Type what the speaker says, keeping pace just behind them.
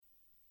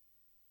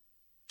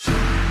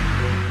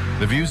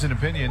The views and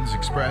opinions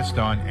expressed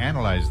on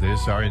Analyze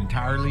This are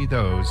entirely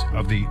those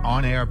of the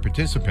on-air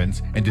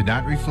participants and do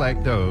not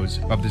reflect those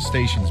of the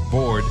station's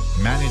board,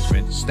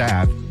 management,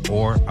 staff,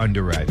 or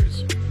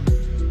underwriters.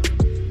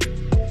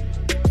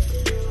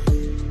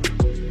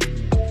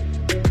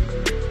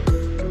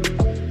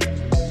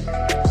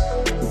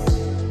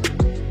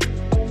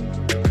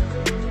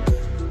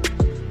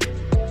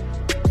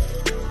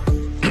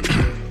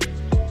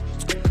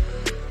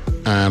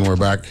 And we're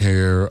back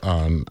here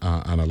on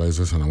Analyze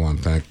This, and I want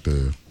to thank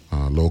the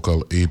local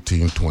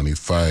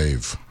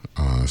 1825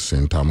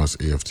 St. Thomas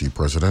AFT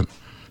president,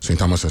 St.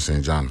 Thomas and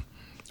St. John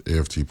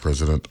AFT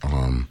president,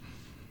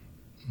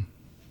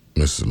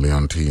 Ms.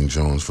 Leontine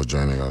Jones, for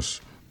joining us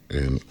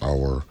in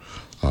our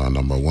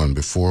number one.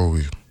 Before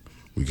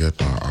we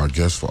get our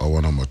guests for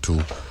our number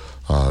two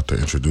to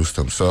introduce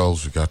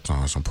themselves, we got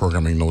some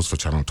programming notes for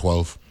Channel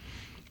 12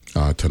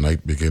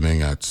 tonight,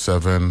 beginning at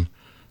 7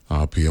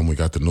 p.m. We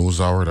got the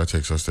news hour. That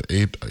takes us to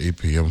 8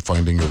 p.m.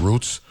 Finding Your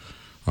Roots.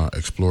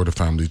 Explore the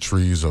family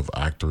trees of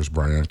actors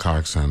Brian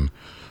Cox and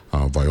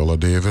Viola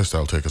Davis.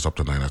 That'll take us up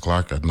to 9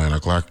 o'clock. At 9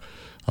 o'clock,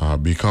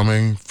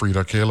 Becoming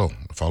Frida Kahlo.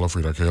 Follow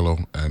Frida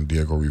Kahlo and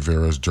Diego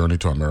Rivera's journey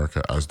to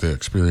America as they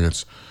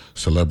experience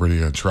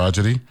celebrity and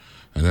tragedy.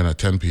 And then at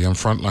 10 p.m.,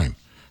 Frontline.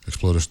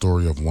 Explore the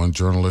story of one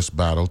journalist's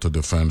battle to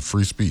defend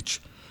free speech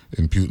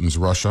in Putin's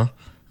Russia.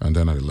 And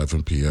then at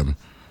 11 p.m.,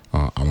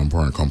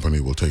 Amanpour and Company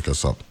will take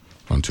us up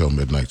until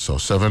midnight. So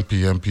 7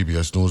 p.m.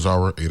 PBS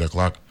NewsHour, 8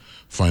 o'clock,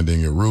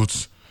 Finding Your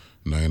Roots,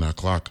 9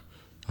 o'clock,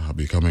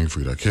 Becoming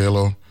Frida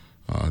Kahlo,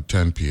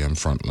 10 p.m.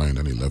 Frontline,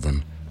 and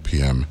 11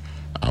 p.m.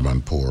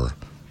 Amanpour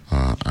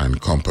and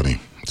Company.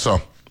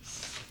 So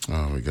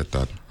we get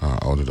that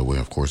out of the way.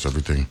 Of course,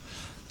 everything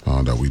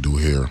that we do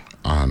here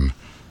on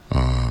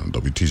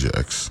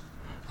WTJX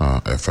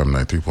FM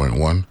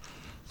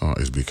 93.1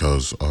 is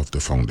because of the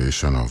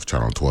foundation of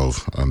Channel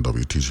 12 and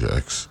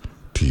WTJX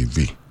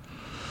TV.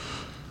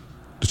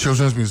 The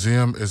Children's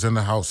Museum is in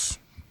the house.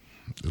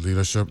 The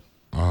leadership,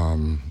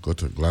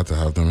 glad to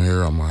have them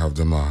here. I'm going to have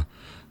them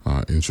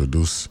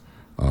introduce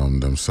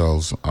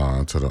themselves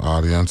to the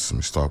audience. Let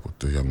me start with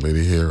the young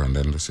lady here and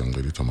then this young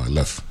lady to my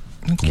left.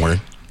 Okay. Good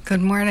morning.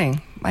 Good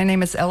morning. My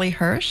name is Eleanor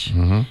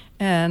Hirsh,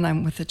 and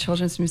I'm with the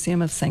Children's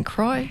Museum of St.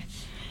 Croix,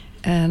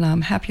 and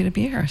I'm happy to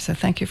be here, so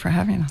thank you for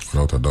having us.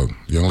 Without a doubt.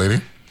 Young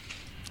lady?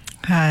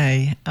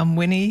 Hi, I'm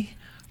Winnie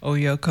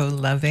Oyoko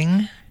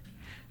Loving.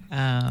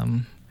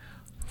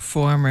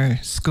 Former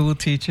school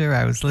teacher.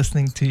 I was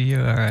listening to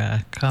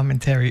your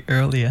commentary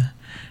earlier.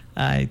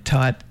 I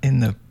taught in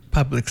the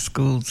public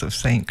schools of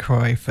St.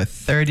 Croix for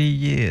 30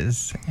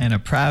 years and a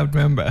proud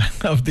member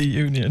of the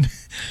union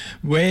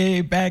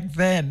way back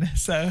then.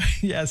 So,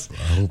 yes.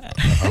 I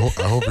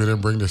hope you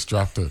didn't bring this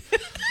strap to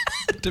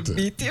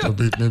beat you. To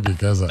beat me,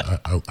 because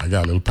I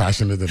got a little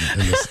passionate in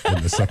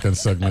the second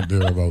segment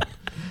there about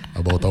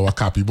our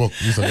copybook.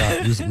 We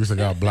used to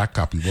got a black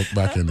copybook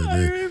back in the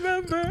day.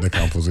 The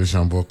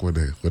composition book with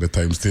the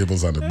times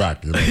tables on the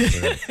back, you know what I'm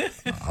saying?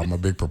 I'm a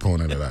big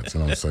proponent of that, you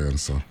know what I'm saying?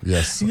 So,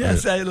 yes.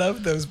 Yes, I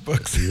love those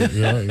books.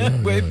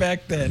 Yeah. Way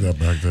back then. Yeah,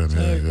 back then.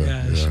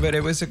 Gosh. But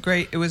it was a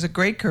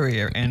great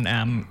career,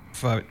 and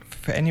for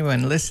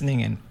anyone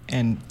listening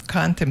and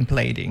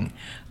contemplating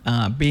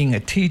being a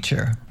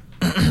teacher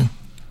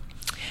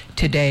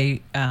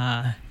today,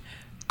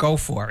 go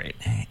for it.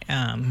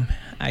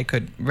 I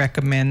could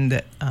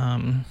recommend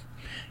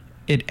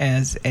it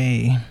as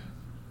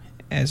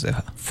a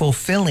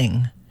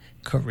fulfilling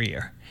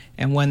career,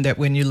 and one that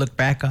when you look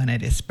back on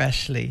it,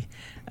 especially,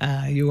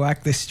 you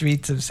walk the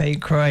streets of St.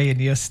 Croix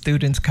and your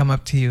students come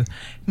up to you,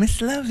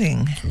 Miss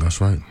Loving. That's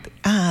right.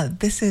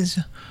 This is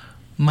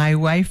my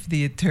wife,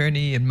 the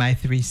attorney, and my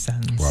 3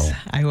 sons. Wow.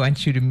 I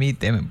want you to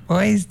meet them.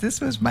 Boys,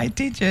 this was my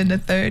teacher in the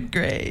 3rd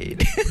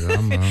grade. Yeah,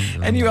 man.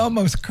 Yeah, and you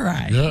almost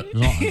cry. Yeah,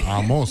 no,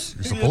 almost.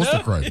 You're supposed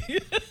to cry.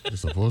 You're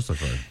supposed to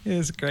cry. It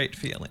was a great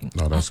feeling.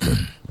 No, that's good.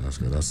 That's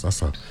good.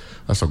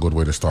 That's a good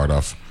way to start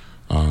off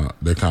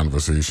the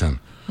conversation.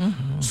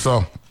 Mm-hmm.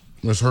 So,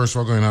 Ms. Hirsh,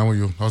 what's going on with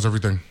you? How's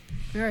everything?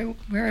 Very,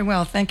 very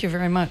well. Thank you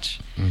very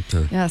much.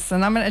 Okay. Yes,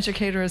 and I'm an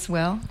educator as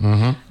well.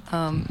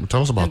 Mm-hmm.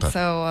 Tell us about that.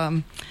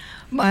 So,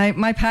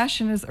 my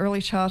passion is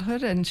early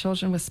childhood and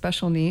children with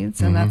special needs,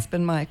 and that's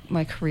been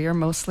my career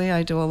mostly.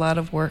 I do a lot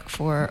of work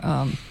for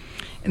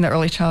in the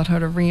early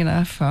childhood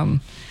arena,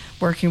 from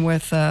working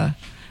with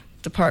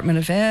Department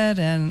of Ed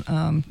and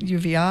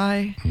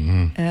UVI,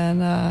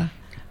 and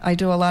I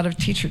do a lot of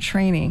teacher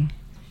training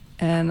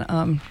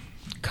and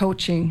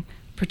coaching,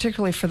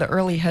 particularly for the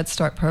early Head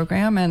Start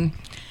program, and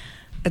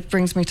it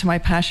brings me to my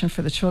passion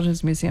for the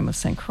Children's Museum of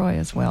St. Croix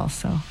as well.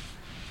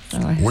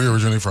 Where are you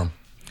originally from?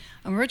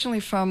 I'm originally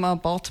from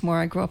Baltimore.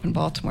 I grew up in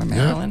Baltimore,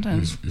 Maryland. Yeah?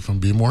 You're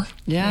from Bmore?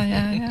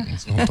 Yeah.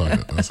 That's what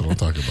I'm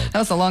talking about. That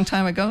was a long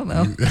time ago,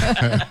 though.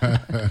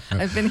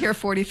 I've been here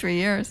 43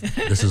 years.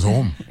 This is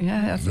home.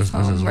 Yeah, this is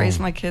home. Raised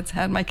my kids,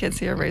 had my kids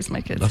here, raised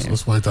my kids here.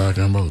 That's what I'm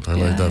talking about. I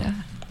like that.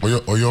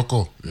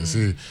 Oyoko. You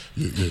see,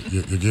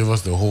 you gave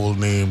us the whole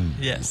name.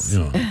 Yes. You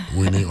know,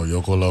 Winnie,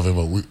 Oyoko, love him,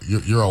 but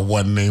you're a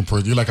one name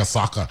person. You're like a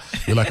soccer.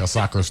 You're like a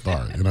soccer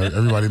star. You know,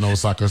 everybody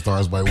knows soccer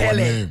stars by one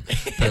name.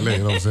 Pele. You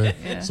know what I'm saying?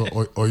 Yeah. So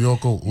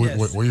Oyoko,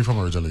 where are you from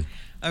originally?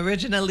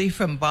 Originally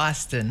from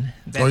Boston.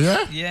 Oh,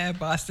 yeah? Yeah,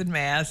 Boston,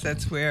 Mass.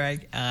 That's where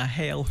I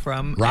hail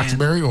from.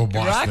 Roxbury or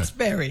Boston?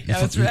 Roxbury.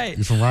 That's right.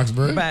 You from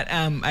Roxbury? But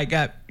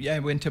I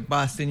went to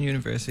Boston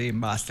University and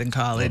Boston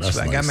College.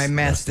 Oh, I got my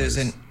master's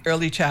in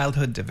early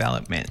childhood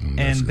development.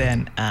 And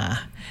then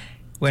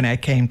when I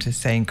came to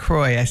St.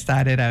 Croix, I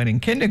started out in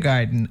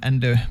kindergarten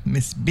under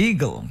Miss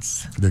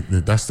Beagles.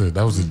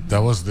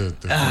 That was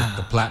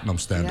the platinum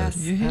standard. Yes,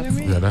 you hear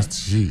me? Yeah, that's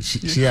she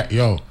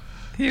yo.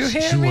 You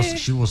hear me?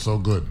 She was so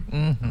good,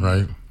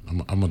 right?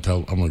 I'm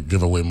gonna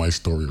give away my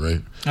story,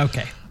 right?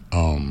 Okay.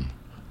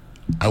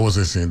 I was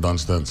in St.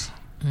 Dunstan's.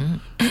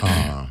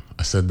 I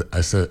said,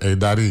 hey,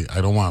 Daddy, I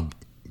don't want to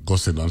go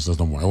St. Dunstan's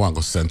no more. I want to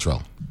go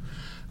Central.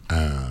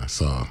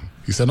 So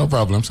he said, no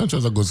problem.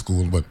 Central's a good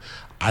school, but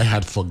I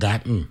had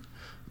forgotten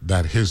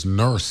that his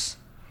nurse,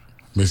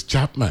 Miss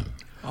Chapman,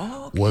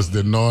 was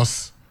the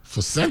nurse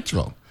for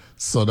Central.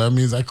 So that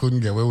means I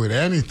couldn't get away with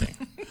anything.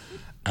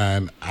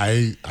 And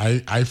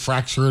I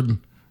fractured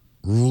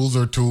rules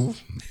or two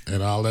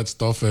and all that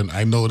stuff. And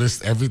I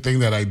noticed everything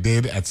that I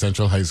did at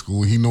Central High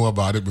School, he knew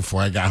about it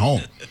before I got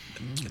home,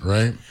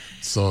 right?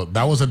 So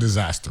that was a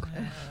disaster.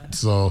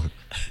 So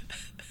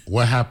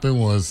what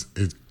happened was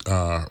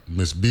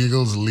Miss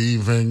Beagles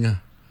leaving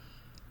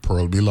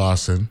Pearl B.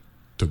 Lawson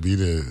to be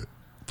the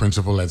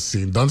principal at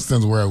St.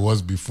 Dunstan's, where I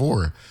was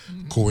before,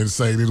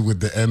 coincided with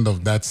the end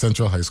of that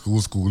Central High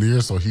School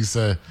year. So he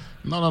said,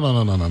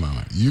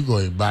 no. You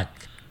going back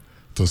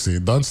to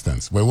St.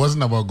 Dunstan's. But it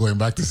wasn't about going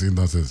back to St.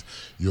 Dunstan's.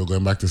 You were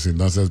going back to St.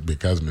 Dunstan's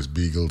because Miss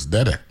Beagles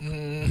did it.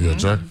 You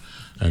know,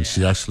 and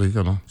she actually,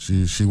 you know,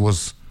 she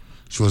was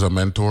a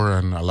mentor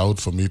and allowed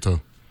for me to,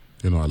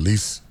 you know, at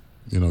least,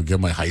 you know, get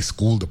my high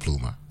school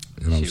diploma.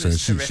 You know what I'm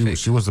saying?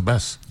 She was the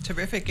best.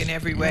 Terrific in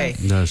every way.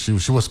 Yeah, she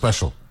was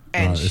special.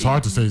 And it's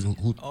hard to say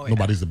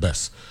nobody's the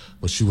best,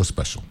 but she was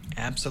special.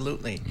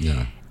 Absolutely.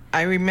 Yeah.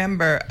 I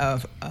remember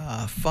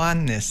a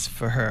fondness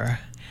for her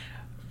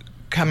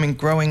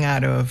growing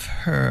out of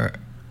her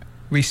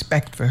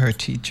respect for her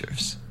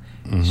teachers.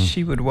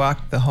 She would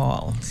walk the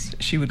halls.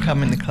 She would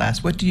come into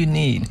class. What do you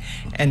need?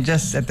 And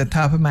just at the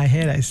top of my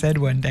head, I said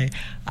one day,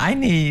 I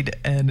need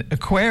an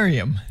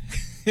aquarium.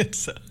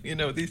 So, you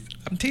know,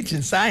 I'm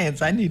teaching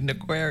science. I need an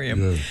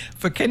aquarium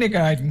for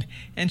kindergarten.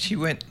 And she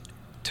went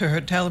to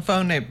her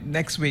telephone.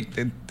 Next week,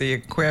 the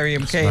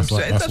aquarium came. That's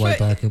what I'm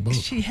talking about.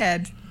 She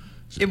had...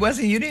 It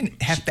wasn't. You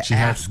didn't have to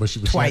ask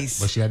twice.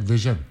 But she had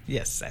vision.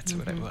 Yes, that's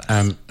what it was.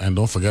 And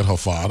don't forget her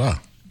father.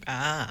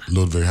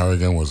 Ludwig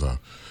Harrigan was a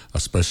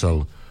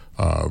special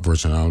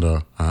virgin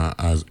elder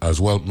as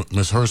well.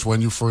 Miss Hirsh,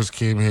 when you first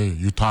came here,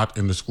 you taught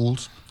in the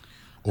schools,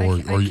 or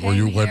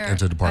you went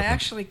into the department? I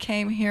actually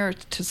came here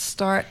to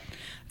start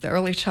the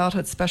early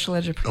childhood special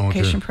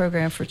education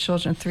program for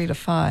children 3 to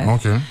 5.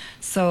 Okay.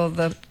 So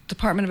the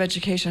Department of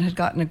Education had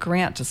gotten a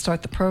grant to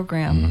start the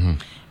program.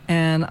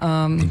 And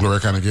Gloria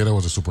Canagata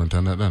was the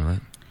superintendent then, right?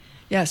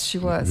 Yes, she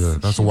was. Yeah,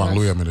 that's the Wang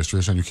Lui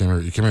administration. You came here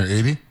in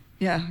 80?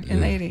 Yeah,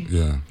 in 80.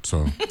 Yeah,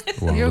 so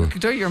you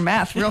do your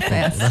math real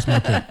fast. That's my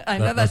thing. I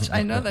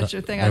know that's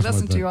your thing. I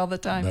listen to you all the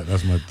time.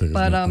 That's my thing.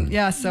 But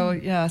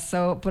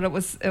but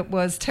it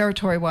was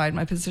territory wide.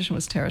 My position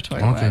was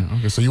territory wide.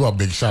 Okay. So you were a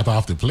big shot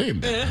off the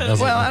plane.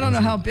 Well, I don't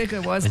know how big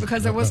it was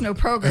because there was no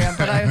program.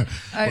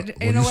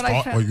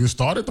 But you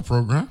started the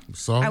program.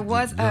 So it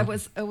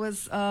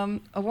was a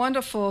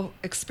wonderful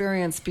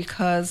experience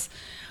because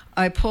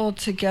I pulled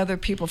together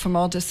people from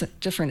all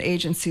different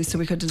agencies so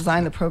we could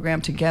design the program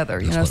together.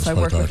 You know, so I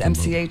worked with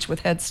MCH, with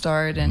Head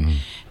Start,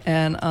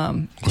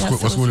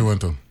 what school you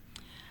went to?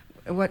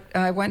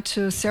 I went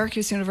to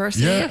Syracuse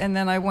University, and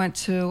then I went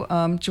to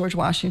George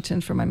Washington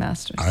for my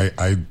master's.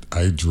 I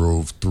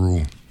drove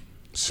through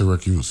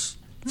Syracuse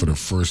for the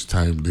first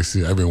time this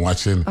year. I've been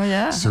watching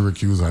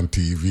Syracuse on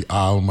TV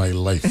all my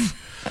life,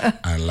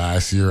 and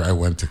last year I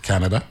went to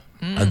Canada.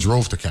 I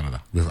drove to Canada.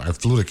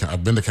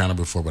 I've been to Canada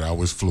before, but I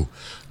always flew.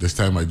 This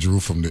time I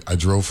drove from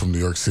New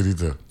York City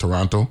to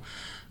Toronto.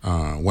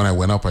 When I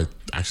went up, I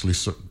actually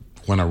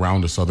went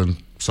around the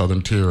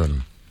southern tier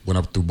and went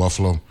up through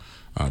Buffalo.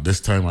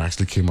 This time I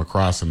actually came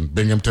across in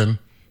Binghamton.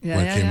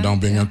 Down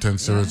Binghamton,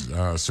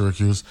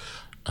 Syracuse.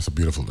 That's a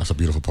beautiful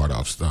part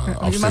of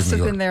you must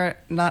have been there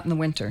not in the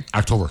winter.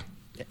 October.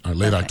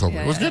 Late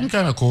October. It was getting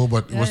kind of cold,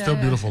 but it was still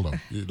beautiful, though.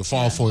 The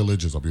fall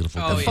foliages are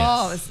beautiful. The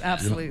fall is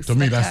absolutely to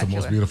me, that's the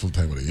most beautiful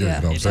time of the year.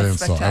 You know what I'm saying?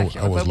 So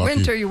I was lucky.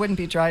 Winter, you wouldn't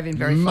be driving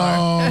very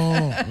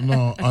far.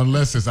 No,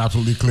 unless it's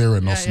absolutely clear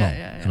and no snow.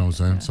 You know what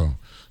I'm saying?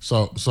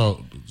 So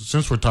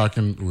since we're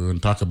going to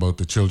talk about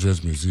the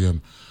Children's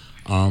Museum,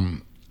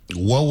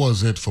 what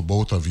was it for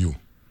both of you?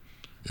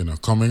 You know,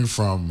 coming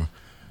from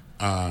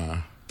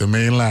the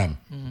mainland,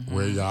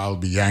 where y'all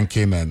be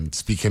yanking and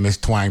speaking this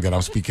twang that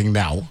I'm speaking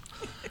now.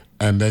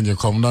 And then you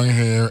come down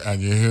here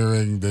and you're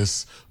hearing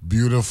this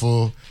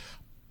beautiful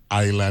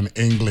Island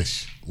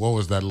English. What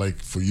was that like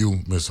for you,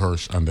 Miss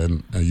Hirsh, and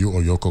then you,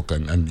 Oyoko,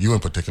 and you in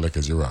particular,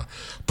 because you're a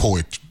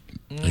poet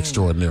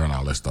extraordinaire and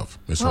all that stuff,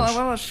 Miss Hirsh?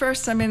 Well, at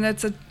first, I mean,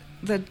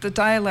 the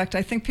dialect.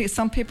 I think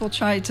some people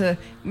tried to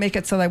make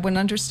it so that I wouldn't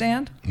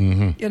understand,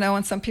 you know,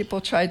 and some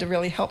people tried to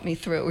really help me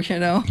through, you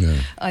know.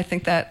 Yeah. I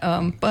think that,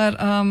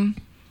 the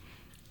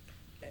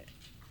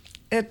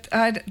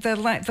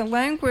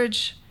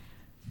language,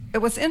 it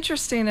was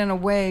interesting in a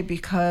way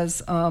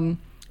because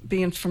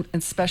being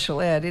in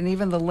special ed, and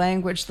even the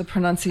language, the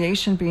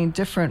pronunciation being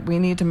different, we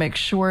need to make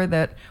sure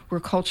that we're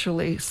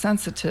culturally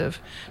sensitive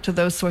to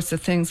those sorts of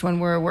things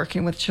when we're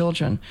working with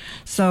children.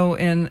 So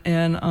in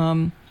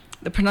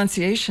the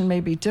pronunciation may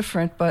be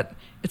different, but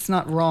it's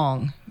not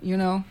wrong, you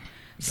know?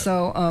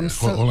 So,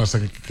 hold on a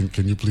second.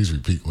 Can you please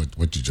repeat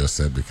what you just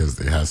said, because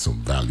it has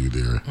some value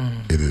there.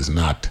 It is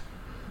not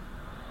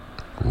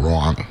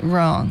wrong.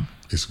 Wrong.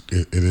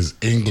 It is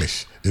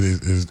English.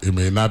 It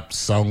may not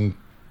sound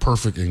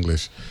perfect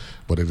English,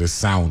 but it is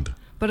sound.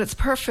 But it's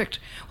perfect.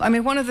 I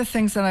mean, one of the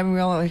things that I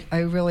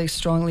really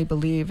strongly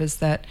believe is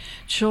that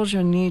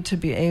children need to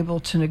be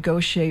able to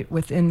negotiate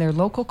within their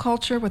local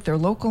culture, with their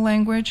local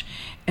language,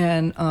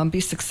 and be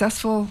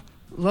successful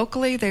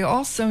locally. They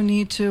also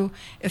need to,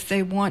 if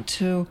they want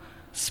to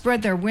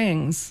spread their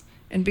wings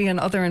and be in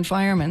other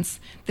environments,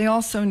 they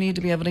also need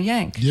to be able to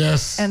yank.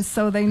 Yes. And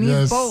so they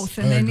need both,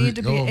 and they need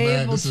to be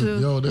able to.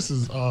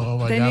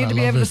 They need to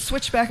be able to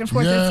switch back and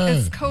forth. Yeah.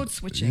 It's code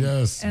switching.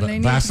 Yes. And they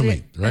need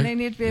vacillate, to be, right? and they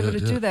need to be able to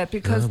do that,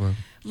 because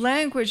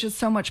language is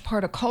so much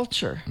part of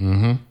culture.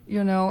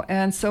 You know,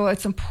 and so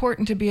it's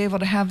important to be able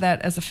to have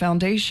that as a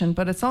foundation,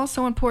 but it's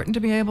also important to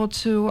be able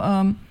to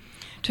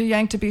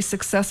yank to be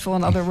successful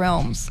in other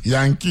realms.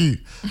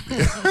 Yankee.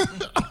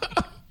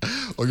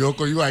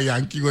 Oyoko, you are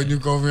Yankee when you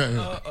come here.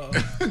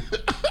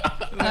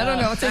 I don't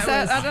know.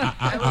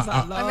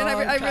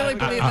 I really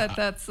believe that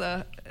that's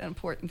an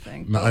important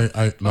thing.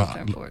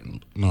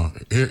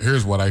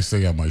 Here's what I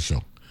say on my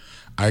show.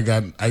 I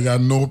got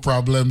no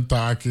problem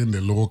talking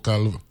the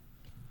local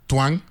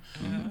twang,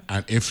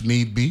 and if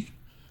need be,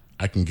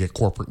 I can get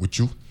corporate with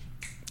you,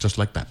 just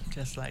like that.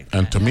 Just like that.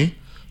 And to me,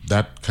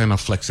 that kind of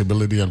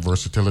flexibility and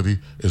versatility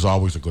is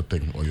always a good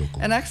thing,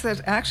 Oyoko. And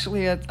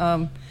actually, it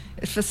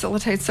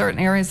facilitates certain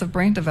areas of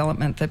brain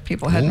development that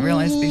people hadn't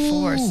realized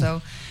before.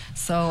 So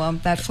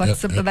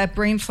that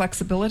brain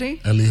flexibility.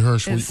 Eleanor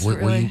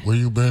Hirsh, where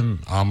you been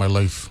all my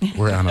life?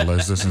 Where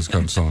analyze this is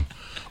concerned.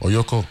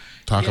 Oyoko,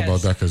 talk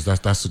about that, because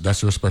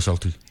that's your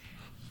specialty.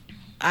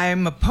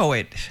 I'm a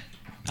poet.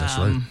 That's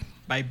right.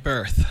 By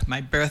birth.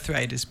 My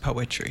birthright is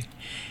poetry.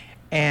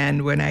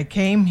 And when I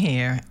came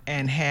here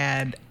and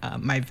had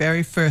my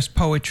very first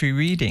poetry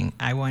reading,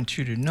 I want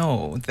you to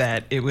know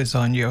that it was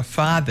on your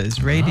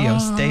father's radio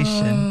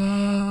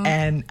station.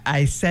 And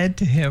I said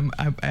to him,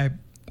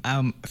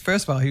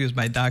 first of all, he was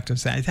my doctor,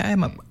 so I said,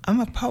 I'm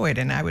a poet,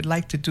 and I would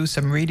like to do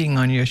some reading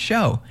on your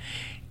show.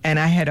 And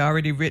I had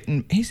already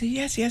written, he said,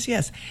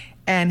 yes.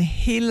 And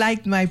he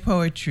liked my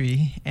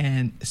poetry,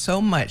 and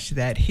so much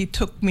that he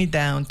took me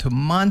down to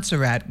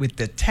Montserrat with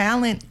the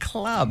Talent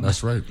Club.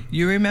 That's right.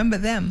 You remember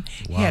them?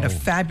 Wow. He had a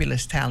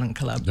fabulous talent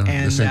club. Yeah,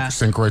 and the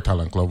St. Croix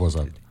Talent Club was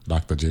a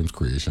Dr. James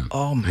creation.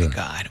 Oh, my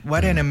God.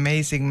 What an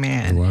amazing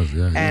man. It was,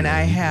 yeah. And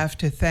I have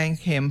to thank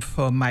him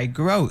for my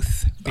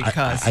growth,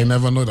 because... I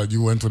never know that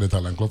you went to the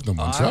Talent Club to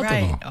Montserrat. All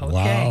right, okay.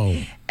 Wow.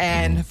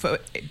 And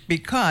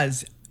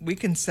because we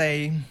can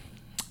say...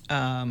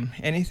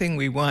 anything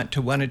we want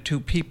to one or two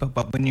people,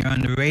 but when you're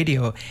on the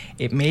radio,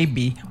 it may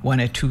be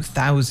 1,000 or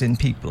 2,000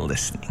 people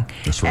listening.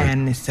 That's right.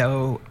 And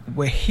so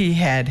he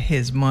had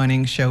his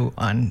morning show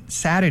on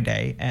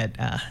Saturday at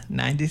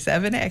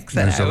 97X,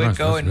 and I would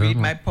go and read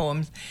my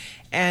poems.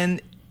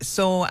 And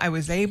so I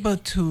was able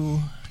to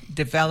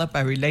develop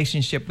a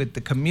relationship with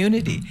the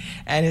community.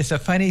 And it's a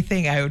funny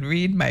thing, I would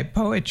read my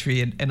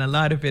poetry, and a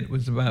lot of it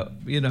was about,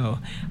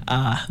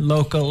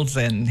 locals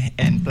and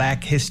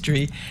Black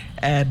history.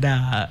 And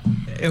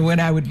when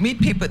I would meet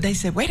people, they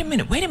said, wait a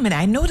minute,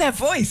 I know that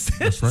voice.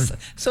 That's right.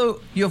 So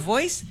your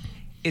voice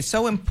is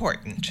so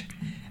important.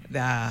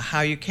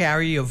 How you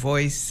carry your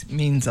voice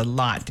means a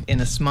lot in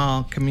a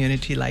small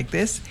community like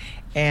this.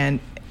 And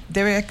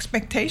there are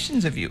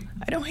expectations of you.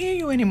 I don't hear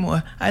you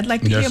anymore. I'd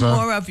like to hear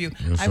more of you.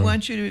 Yes, I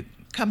want you to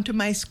come to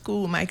my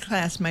school, my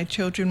class. My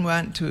children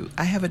want to.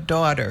 I have a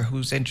daughter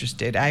who's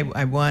interested.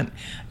 I want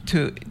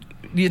to,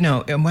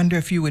 I wonder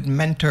if you would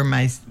mentor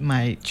my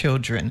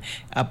children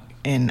up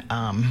in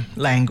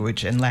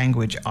language and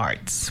language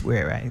arts,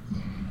 where I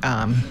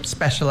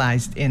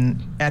specialized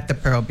at the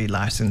Pearl B.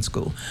 Larson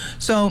School.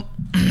 So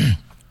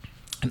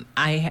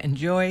I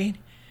enjoyed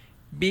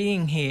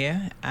being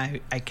here.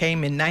 I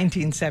came in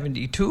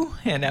 1972,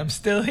 and I'm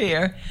still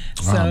here.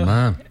 So, oh,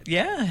 man.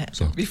 Yeah,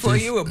 so before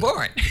you were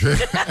born.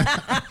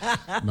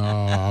 No,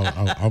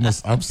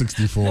 I'm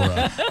 64.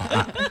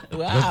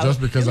 Wow. Just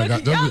because I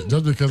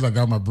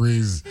got my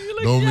breeze,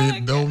 don't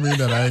mean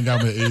that I ain't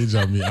got my age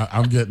on me.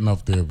 I'm getting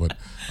up there, but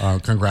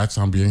congrats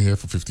on being here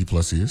for 50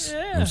 plus years. Yeah.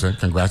 You know what I'm saying?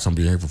 Congrats on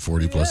being here for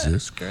 40 plus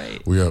years.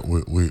 Great.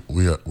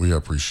 We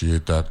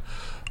appreciate that.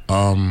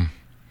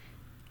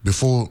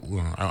 before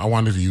I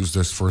wanted to use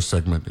this first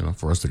segment,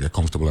 for us to get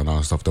comfortable and all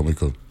that stuff, then we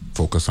could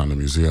focus on the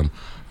museum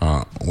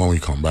when we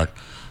come back.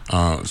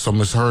 So,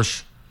 Ms.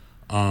 Hirsh,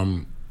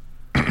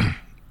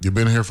 you've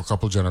been here for a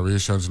couple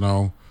generations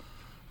now.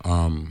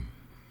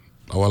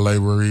 Our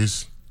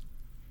libraries,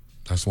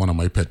 that's one of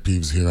my pet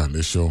peeves here on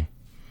this show.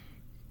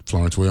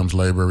 Florence Williams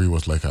Library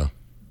was like a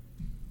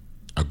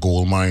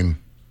gold mine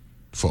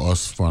for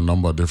us for a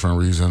number of different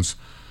reasons.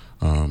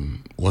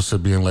 What's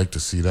it being like to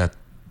see that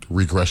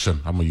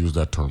regression, I'm going to use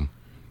that term,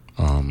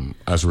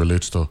 as it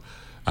relates to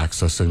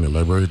accessing the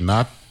library?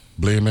 Not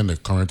blaming the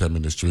current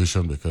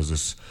administration,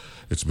 because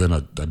it's been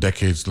a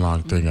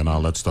decades-long thing and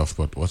all that stuff,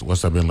 but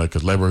what's that been like?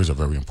 Because libraries are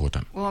very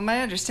important. Well,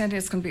 my understanding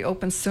is it's going to be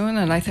open soon,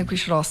 and I think we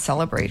should all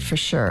celebrate for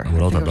sure.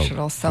 Without a doubt. We should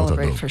all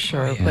celebrate for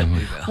sure. Oh,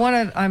 yeah. But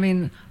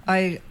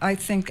I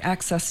think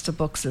access to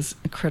books is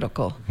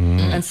critical.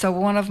 And so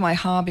one of my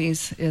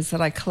hobbies is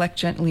that I collect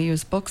gently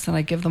used books and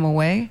I give them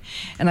away.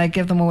 And I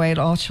give them away at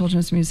all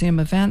Children's Museum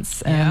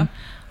events. And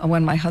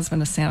when my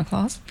husband is Santa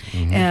Claus.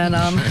 And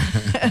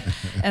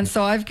and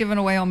so I've given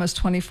away almost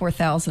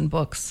 24,000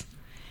 books.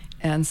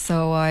 And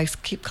so I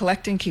keep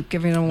collecting, keep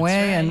giving them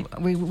away. Right.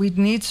 And we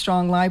need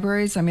strong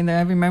libraries. I mean,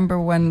 I remember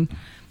when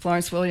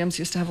Florence Williams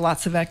used to have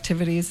lots of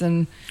activities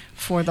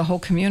for the whole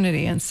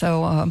community. And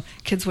so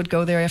kids would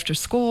go there after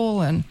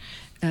school, and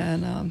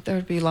there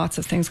would be lots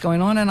of things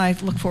going on. And I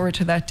look forward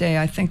to that day.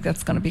 I think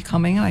that's going to be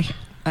coming. I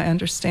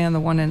understand the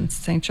one in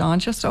St. John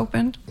just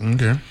opened.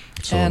 Okay.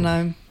 So and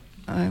I'm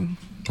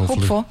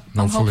hopeful.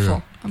 I'm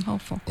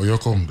hopeful.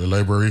 Oyoko, the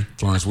library,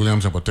 Florence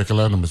Williams in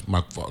particular, the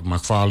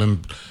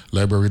McFarland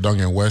Library down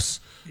in West,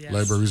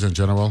 libraries in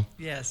general.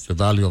 Yes. The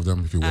value of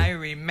them, if you will. I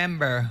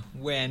remember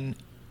when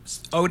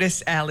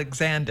Otis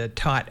Alexander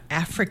taught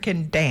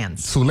African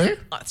dance. Sule?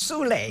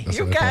 Sule, That's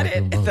you what got I'm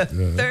it. talking The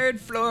about.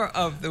 third floor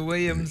of the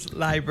Williams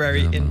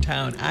Library in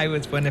town. I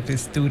was one of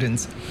his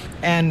students.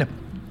 And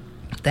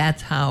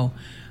that's how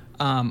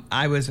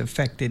I was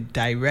affected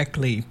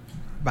directly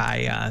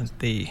by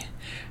the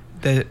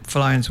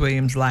Florence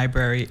Williams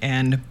Library.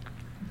 And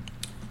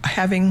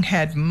having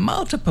had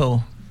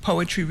multiple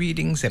poetry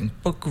readings and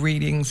book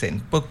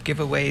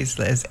giveaways,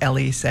 as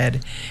Ellie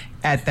said,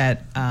 at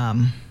that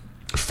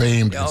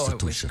famed it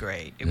institution. was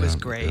great. It was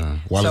great. Yeah.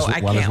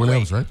 Wallace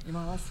Williams, right?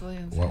 Wallace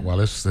Williams.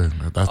 Wallace,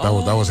 that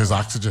was his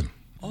oxygen.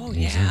 Oh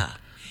yeah.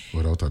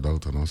 Without a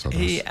doubt, no. So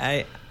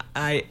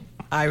I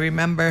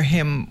remember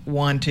him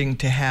wanting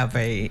to have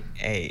a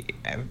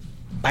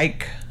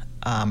bike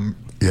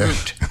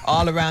route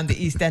all around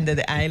the east end of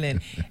the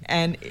island,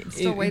 and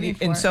still waiting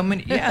for it.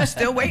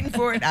 Still waiting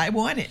for it. I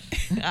want it.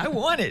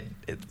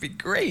 It'd be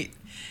great.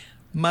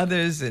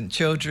 Mothers and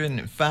children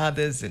and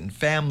fathers and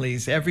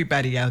families,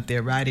 everybody out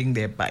there riding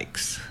their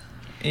bikes,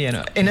 in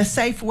a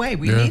safe way.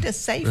 We need a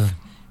safe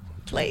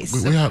place.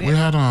 We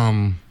had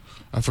I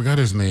forgot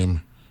his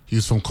name.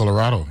 He's from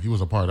Colorado. He was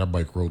a part of that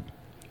bike route.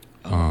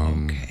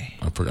 Okay.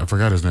 I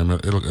forgot his name.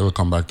 It'll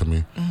come back to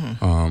me.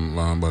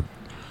 But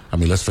I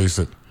mean, let's face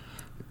it.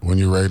 When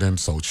you ride in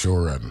South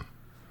Shore, and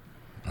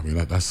I mean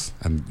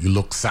and you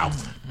look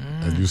south,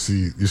 and you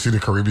see the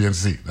Caribbean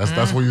Sea.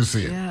 That's where you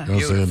see it. Yeah. You know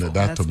what I'm saying?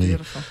 That to me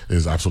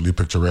is absolutely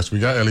picturesque. We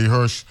got Ellie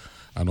Hirsh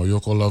and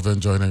Oyoko Lovin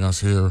joining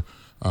us here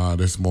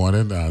this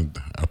morning. And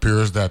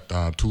appears that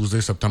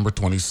Tuesday, September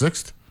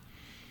 26th,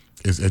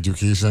 is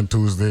Education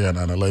Tuesday, and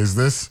Analyze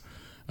This,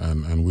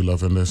 and we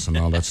loving this and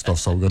all that stuff.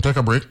 So we're gonna take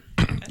a break,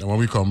 and when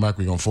we come back,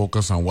 we're gonna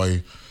focus on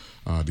why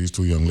these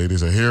two young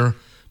ladies are here.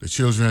 The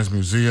Children's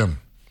Museum.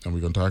 And we're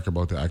going to talk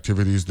about the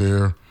activities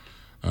there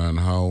and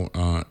how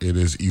it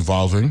is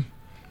evolving,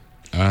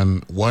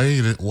 and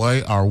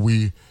why are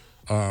we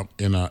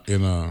in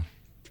a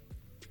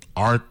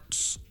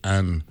arts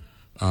and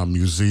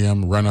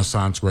museum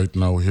renaissance right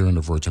now here in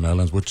the Virgin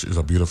Islands, which is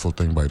a beautiful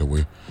thing, by the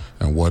way,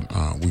 and what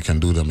we can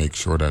do to make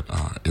sure that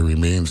it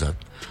remains at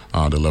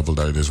the level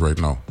that it is right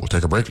now. We'll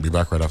take a break. Be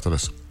back right after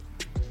this.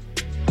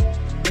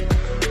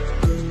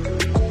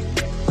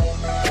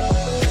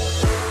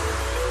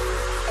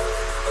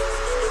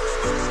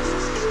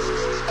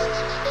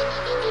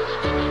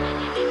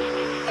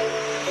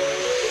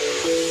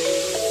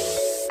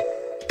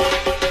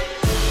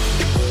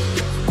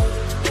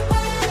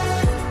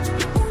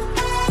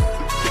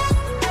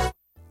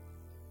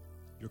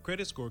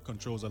 Credit Score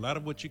controls a lot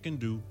of what you can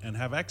do and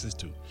have access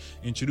to.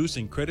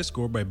 Introducing Credit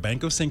Score by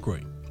Bank of St.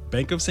 Croix.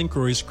 Bank of St.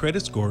 Croix's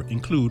Credit Score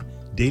include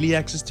daily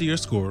access to your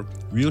score,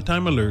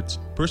 real-time alerts,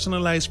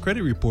 personalized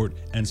credit report,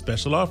 and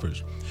special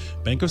offers.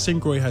 Bank of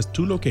St. Croix has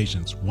 2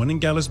 locations, one in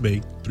Gallows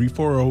Bay,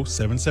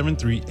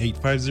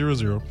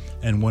 340-773-8500,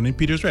 and one in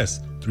Peters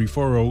Rest,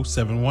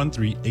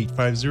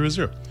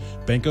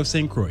 340-713-8500. Bank of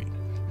St. Croix,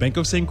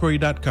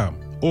 bankofstcroix.com,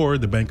 or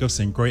the Bank of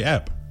St. Croix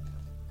app.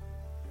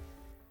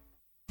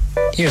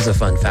 Here's a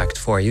fun fact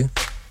for you.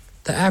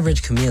 The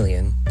average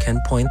chameleon can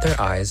point their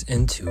eyes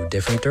in 2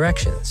 different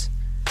directions.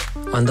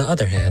 On the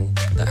other hand,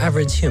 the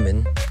average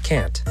human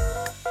can't.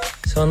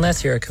 So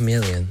unless you're a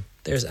chameleon,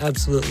 there's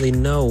absolutely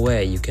no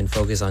way you can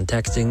focus on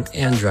texting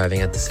and driving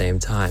at the same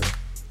time.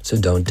 So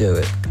don't do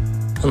it,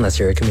 unless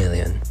you're a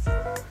chameleon.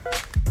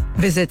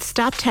 Visit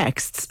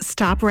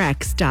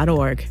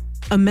StopTextsStopWrecks.org.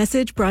 A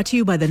message brought to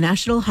you by the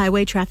National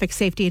Highway Traffic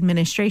Safety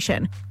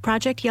Administration,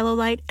 Project Yellow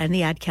Light, and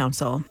the Ad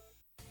Council.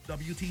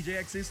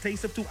 WTJX's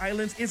Taste of Two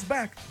Islands is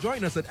back.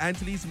 Join us at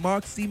Antilles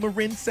Mark C.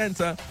 Marin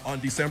Center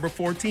on December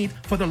 14th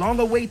for the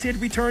long-awaited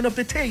return of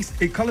The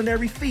Taste, a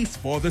culinary feast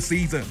for the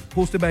season.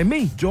 Hosted by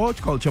me,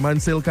 George Culturman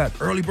Silcat.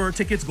 Early bird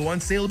tickets go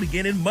on sale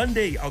beginning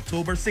Monday,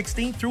 October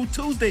 16th through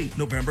Tuesday,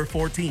 November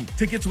 14th.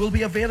 Tickets will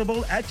be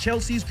available at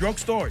Chelsea's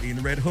Drugstore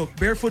in Red Hook,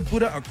 Barefoot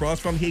Buddha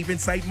across from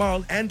Havenside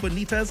Mall, and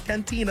Bonita's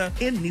Cantina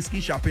in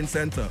Niski Shopping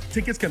Center.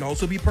 Tickets can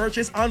also be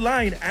purchased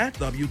online at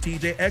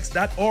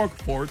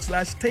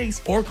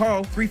WTJX.org/taste or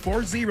call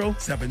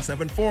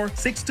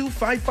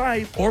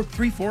 340-774-6255 or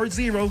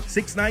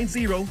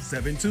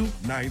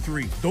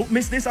 340-690-7293. Don't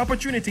miss this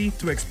opportunity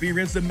to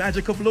experience the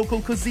magic of local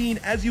cuisine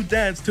as you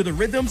dance to the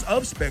rhythms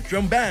of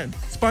Spectrum Band.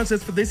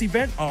 Sponsors for this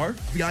event are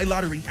VI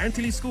Lottery,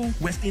 Antilles School,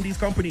 West Indies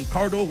Company,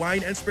 Cardo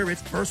Wine and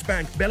Spirits, First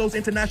Bank, Bellows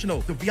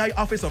International, the VI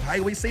Office of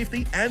Highway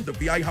Safety, and the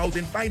VI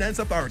Housing Finance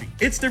Authority.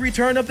 It's the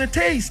return of The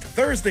Taste,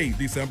 Thursday,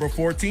 December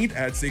 14th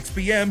at 6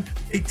 p.m.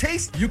 A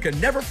taste you can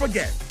never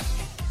forget.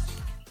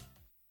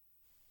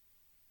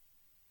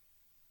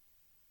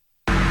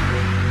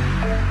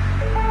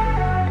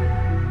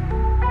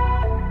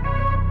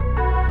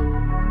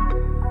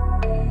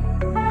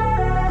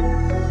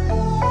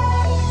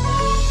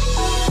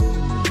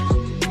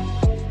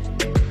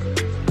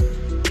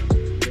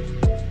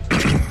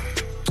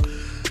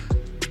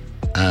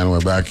 And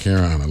we're back here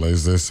and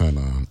analyze this, and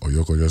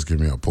Oyoko just gave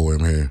me a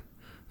poem here.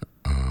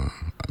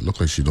 It look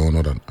like she don't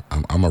know that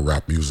I'm a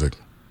rap music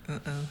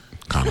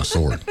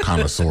connoisseur,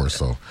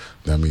 so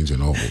that means, you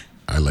know,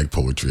 I like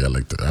poetry. I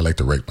like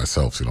to write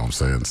myself, you know what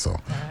I'm saying? So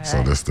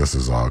this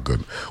is all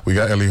good. We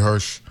got Eleanor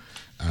Hirsh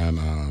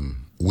and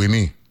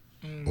Winnie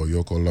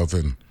Oyoko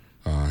Lovin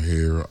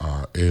here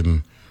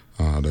in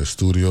the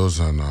studios,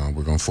 and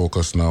we're gonna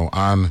focus now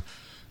on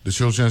the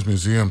Children's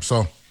Museum.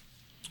 So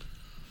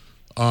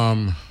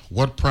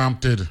what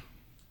prompted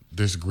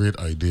this great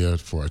idea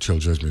for a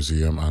children's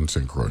museum on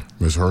St. Croix?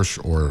 Ms. Hirsh,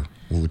 or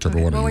whichever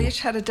one of you? Well, we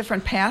each had a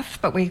different path,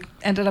 but we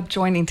ended up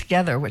joining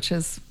together, which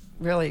is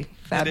really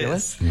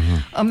fabulous.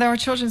 There are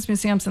children's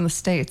museums in the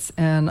States,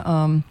 and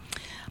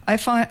I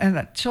find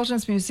that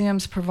children's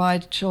museums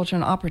provide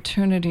children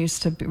opportunities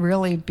to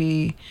really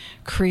be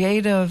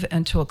creative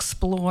and to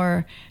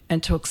explore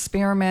and to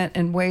experiment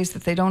in ways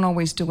that they don't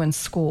always do in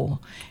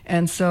school.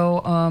 And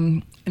so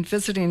in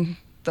visiting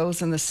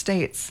those in the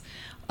States,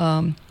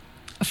 a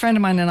friend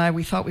of mine and I,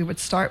 we thought we would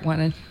start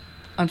one, and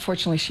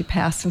unfortunately she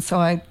passed, and so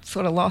I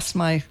sort of lost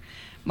my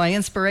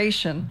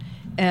inspiration,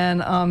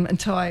 and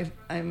until I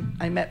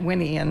met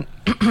Winnie, and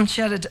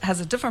she has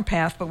a different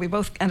path, but we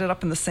both ended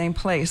up in the same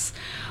place.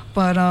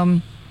 But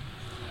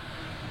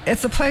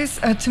it's a place,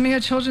 to me, a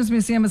children's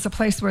museum is a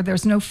place where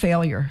there's no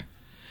failure.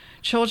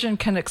 Children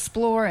can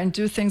explore and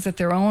do things at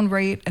their own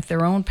rate, at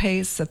their own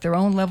pace, at their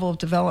own level of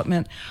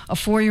development. A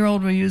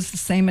 4-year-old will use the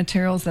same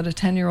materials that a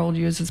 10-year-old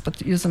uses,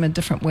 but use them in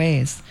different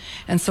ways.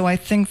 And so I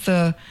think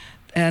and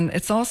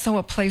it's also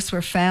a place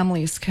where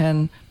families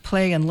can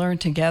play and learn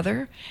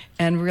together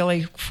and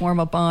really form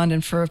a bond,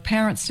 and for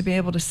parents to be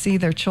able to see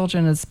their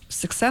children as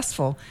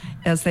successful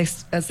as they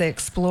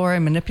explore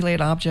and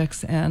manipulate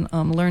objects and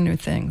learn new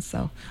things.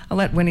 So I'll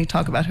let Winnie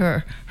talk about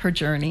her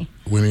journey.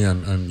 Winnie,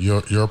 and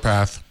your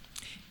path.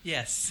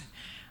 Yes.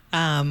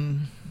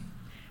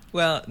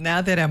 Well,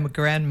 now that I'm a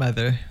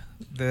grandmother,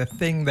 the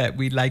thing that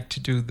we like to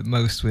do the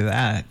most with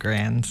our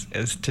grands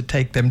is to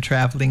take them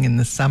traveling in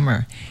the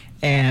summer.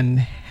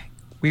 And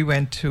we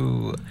went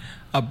to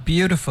a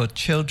beautiful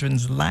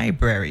children's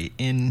library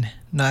in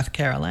North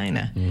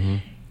Carolina.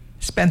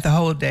 Spent the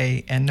whole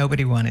day, and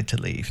nobody wanted to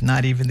leave,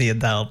 not even the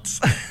adults.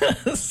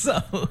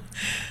 So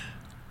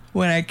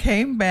when I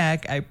came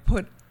back, I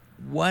put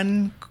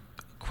one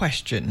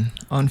question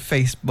on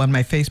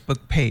my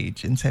Facebook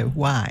page and said,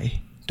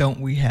 why don't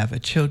we have a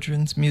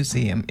children's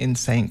museum in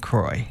St.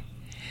 Croix?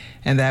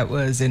 And that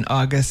was in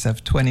August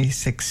of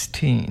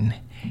 2016.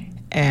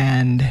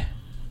 And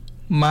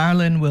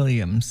Marlon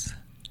Williams,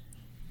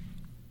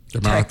 the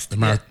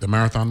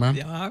marathon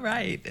man? All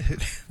right.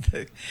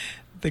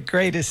 the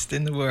greatest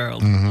in the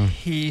world.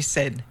 He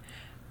said,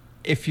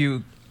 if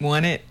you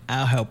want it,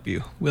 I'll help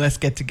you. Well, let's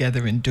get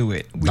together and do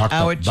it.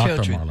 Our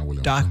children,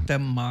 Dr.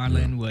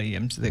 Marlon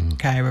Williams, the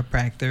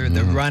chiropractor,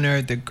 the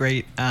runner, the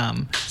great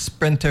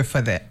sprinter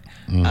for the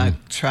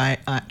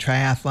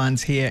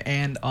triathlons here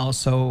and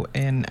also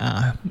in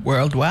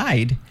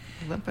worldwide.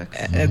 Olympics.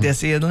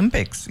 There's the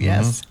Olympics,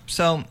 yes.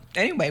 So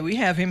anyway, we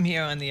have him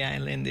here on the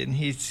island, and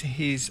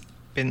he's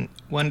been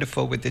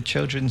wonderful with the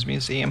Children's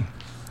Museum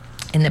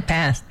in the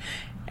past.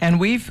 And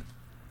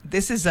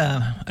this is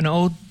an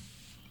old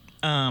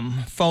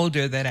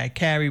folder that I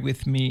carry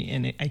with me,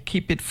 and I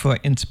keep it for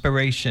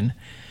inspiration.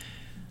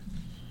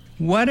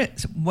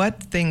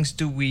 What things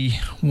do we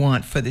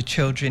want for the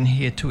children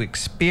here to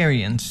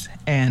experience,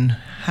 and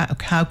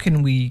how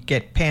can we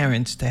get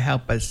parents to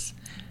help us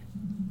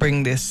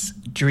bring this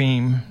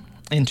dream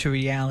into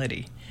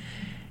reality?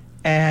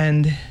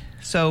 And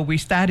So we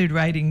started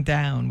writing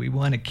down, we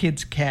want a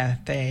kids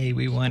cafe,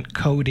 we want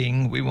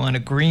coding, we want a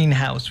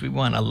greenhouse, we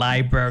want a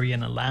library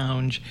and a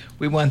lounge.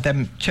 We want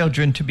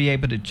children to be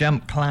able to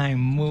jump, climb,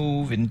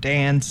 move, and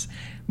dance.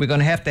 We're going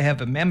to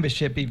have a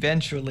membership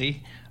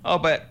eventually. Oh,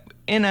 but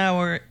in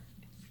our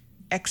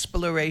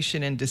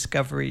exploration and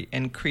discovery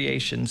and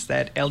creations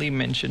that Ellie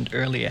mentioned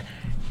earlier,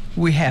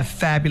 we have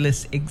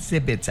fabulous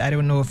exhibits. I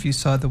don't know if you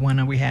saw the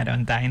one we had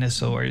on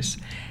dinosaurs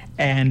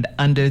and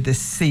under the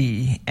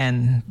sea,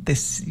 and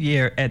this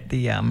year at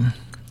the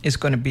is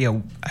going to be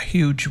a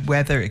huge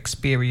weather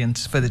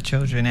experience for the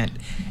children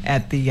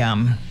at the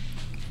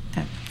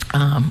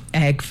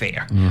Ag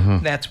Fair.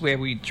 That's where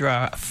we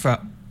draw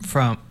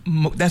from.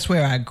 That's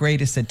where our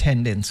greatest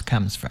attendance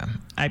comes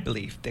from, I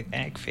believe, the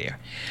Ag Fair.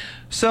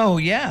 So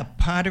yeah,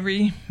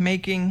 pottery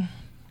making,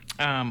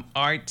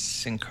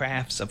 arts and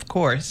crafts, of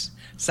course,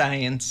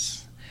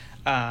 science,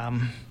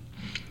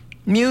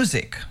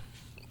 music.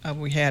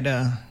 We had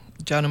a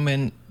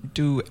gentleman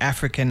do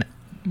African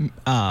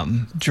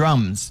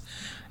drums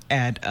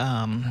at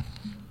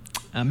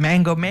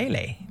Mango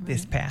Melee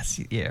this past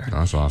year.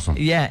 That's awesome.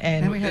 Yeah,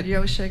 and we had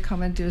Yoshe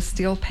come and do a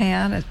steel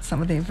pan at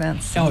some of the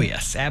events. Oh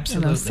yes,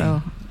 absolutely.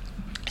 So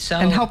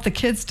and help the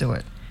kids do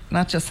it,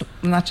 not just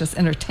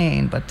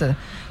entertain, but to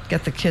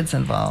get the kids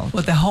involved.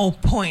 Well, the whole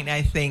point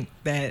I think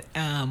that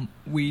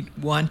we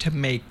want to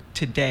make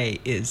today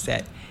is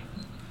that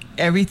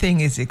everything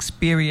is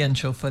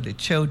experiential for the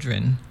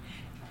children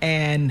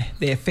and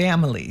their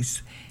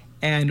families,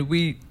 and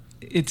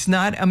it's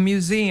not a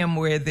museum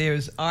where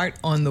there's art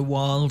on the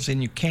walls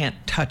and you can't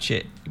touch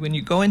it. When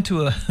you go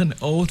into an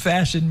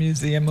old-fashioned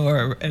museum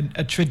or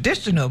a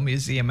traditional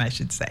museum, I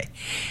should say,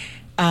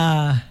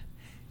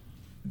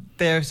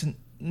 there's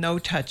no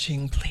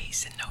touching,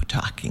 please, and no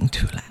talking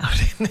too loud.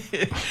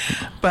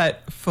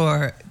 But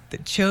for the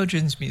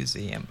Children's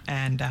Museum,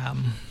 and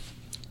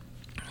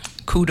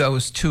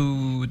kudos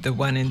to the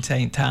one in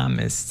St.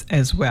 Thomas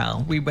as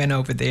well. We went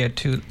over there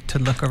to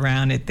look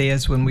around at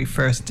theirs when we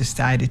first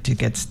decided to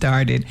get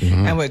started,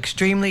 and we're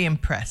extremely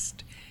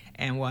impressed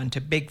and want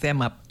to big them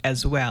up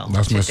as well.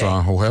 That's Miss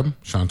Hoheb,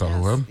 Chantal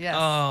Hoheb. Yes.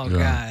 Oh,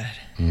 Yeah.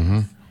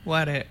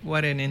 God.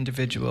 What an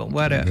individual.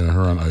 What a... Yeah,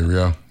 her and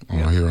Iria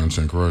here in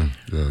St. Croix.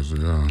 Yes,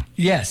 yeah.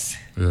 Yes,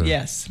 Yeah.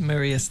 yes,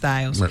 Maria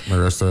Stiles.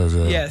 Maria Stiles,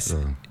 yeah. Yes.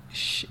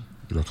 Yeah.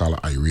 You don't call her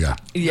Iria.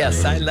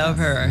 Yes, I love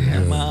her.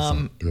 Her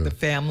mom, yeah. the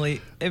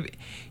family.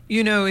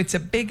 You know, it's a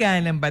big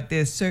island, but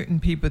there's certain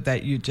people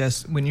that you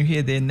just, when you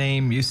hear their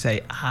name, you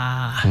say,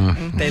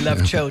 they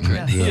love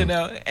children, you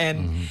know.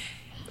 And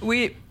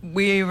we're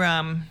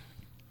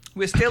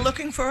still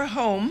looking for a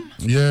home.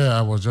 Yeah,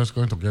 I was just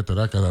going to get to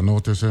that because I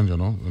noticed, you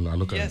know,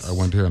 I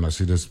went here and I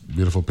see this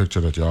beautiful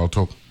picture that y'all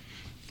took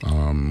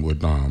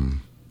with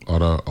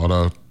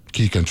other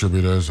key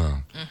contributors,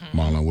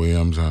 Marlon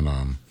Williams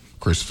and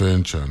Chris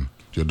Finch and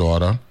your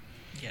daughter.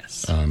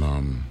 Yes.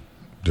 And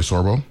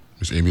DeSorbo,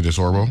 Miss Amy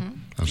DeSorbo,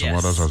 and some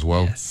others as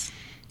well. Yes.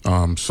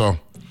 So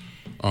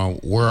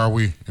where are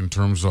we in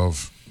terms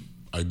of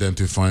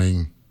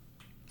identifying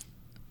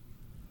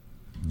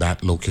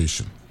that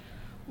location?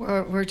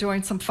 We're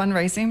doing some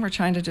fundraising. We're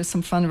trying to do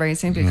some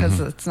fundraising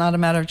because it's not a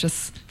matter of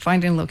just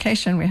finding a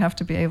location. We have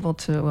to be able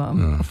to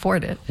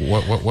afford it.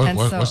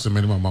 What's the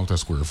minimum amount of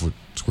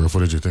square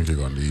footage you think you're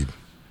going to need?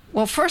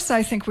 Well, first,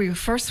 I think we're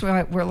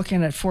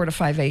looking at 4 to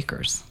 5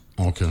 acres.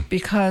 Okay.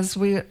 Because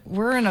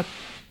we're in a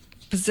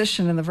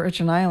position in the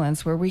Virgin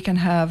Islands where we can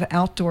have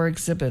outdoor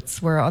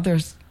exhibits where other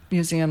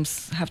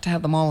museums have to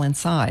have them all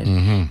inside.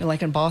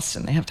 Like in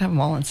Boston, they have to have them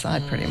all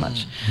inside pretty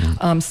much.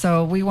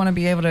 So we want to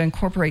be able to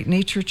incorporate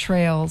nature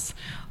trails.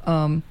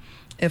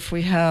 If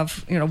we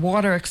have,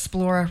 water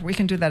explorer, we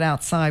can do that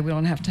outside. We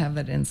don't have to have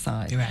that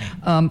inside.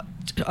 Right.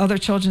 Other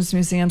children's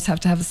museums have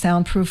to have a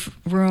soundproof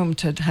room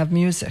to have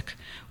music.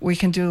 We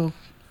can do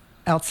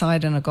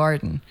outside in a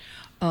garden.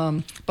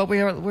 But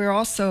we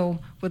also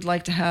would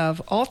like to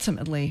have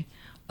ultimately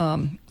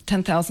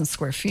 10,000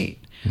 square feet.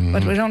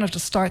 But we don't have to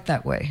start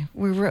that way.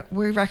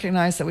 We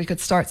recognize that we could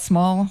start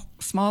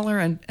smaller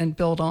and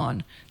build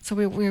on. So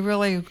we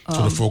really...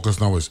 so the focus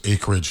now is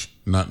acreage,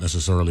 not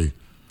necessarily...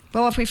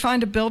 Well, if we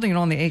find a building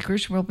on the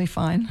acreage, we'll be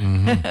fine.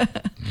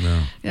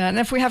 Yeah, and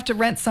if we have to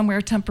rent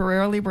somewhere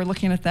temporarily, we're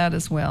looking at that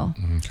as well.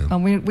 Okay.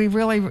 We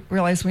really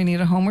realize we need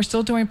a home. We're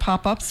still doing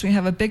pop-ups. We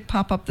have a big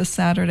pop-up this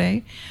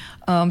Saturday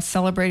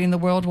celebrating the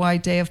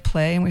Worldwide Day of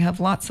Play, and we have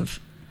lots of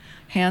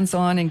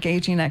hands-on,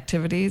 engaging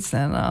activities,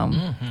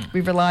 and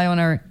we rely on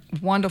our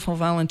wonderful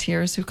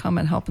volunteers who come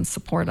and help and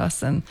support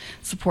us and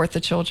support the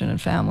children and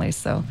families.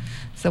 So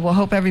we'll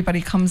hope everybody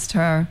comes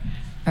to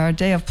our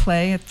Day of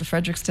Play at the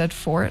Frederiksted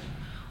Fort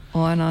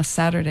on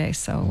Saturday.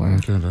 So we're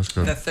okay, that's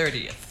good. The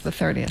 30th. The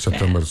 30th.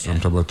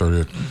 September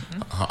 30th.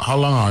 How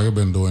long have you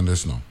been doing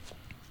this now?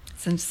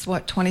 Since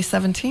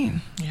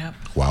 2017. Yep.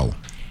 Wow.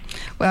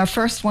 Well, our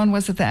first one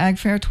was at the Ag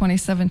Fair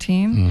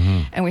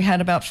 2017, and we had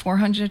about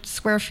 400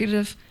 square feet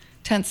of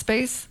tent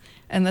space.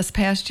 And this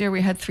past year,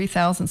 we had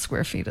 3,000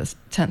 square feet of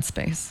tent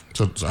space.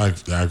 So the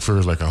Ag Fair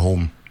is like a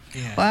home.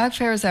 Yeah. Well, Ag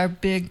Fair is our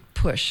big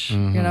push,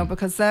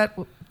 because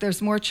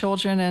there's more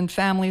children and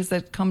families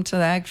that come to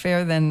the Ag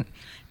Fair than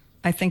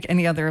I think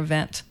any other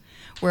event,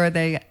 where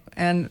they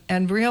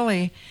and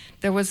really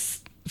there was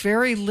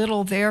very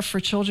little there for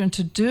children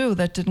to do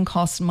that didn't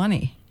cost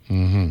money.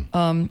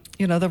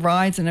 The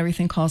rides and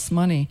everything cost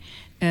money.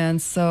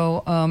 And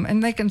so,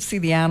 and they can see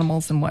the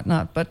animals and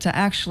whatnot, but to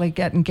actually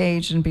get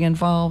engaged and be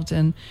involved,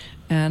 and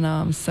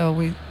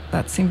so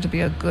that seemed to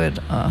be a good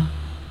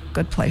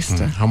place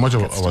to. How much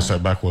of a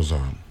setback was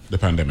the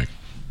pandemic?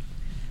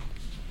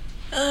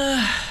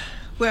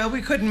 Well,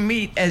 we couldn't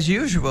meet as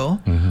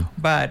usual,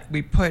 but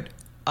we put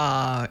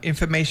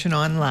information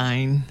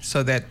online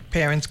so that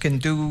parents can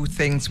do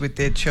things with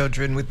their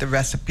children, with the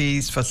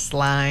recipes for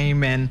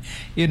slime and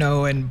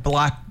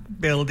block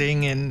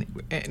building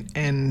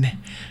and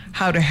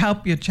how to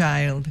help your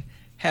child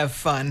have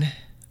fun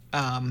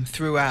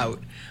throughout.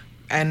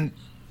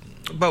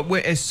 But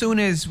as soon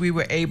as we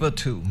were able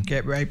to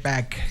get right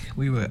back,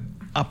 we were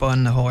up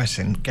on the horse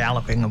and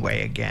galloping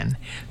away again.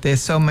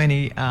 There's so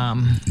many.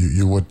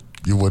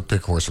 You would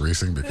pick horse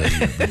racing because you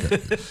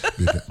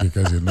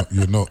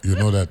know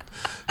that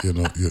I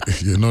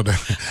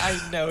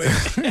know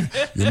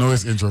it.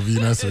 It's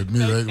intravenous with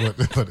me, right?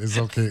 But it's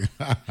okay.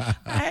 I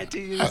had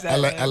to use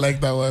that. I like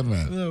that one,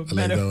 man. A little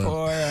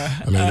metaphor.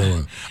 I like that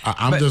one.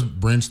 I'm just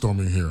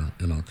brainstorming here,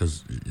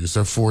 because you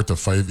said 4 to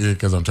 5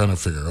 acres. I'm trying to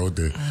figure out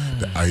the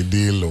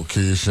ideal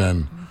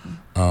location,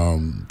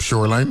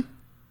 shoreline,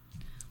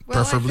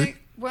 preferably.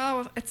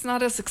 Well, it's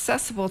not as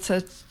accessible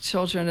to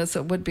children as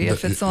it would be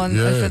if it's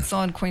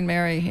on Queen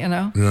Mary,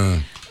 Yeah.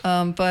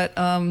 But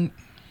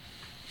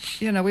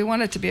we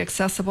want it to be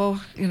accessible.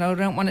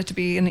 Don't want it to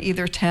be in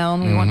either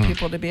town. We want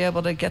people to be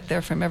able to get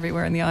there from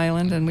everywhere in the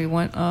island, and we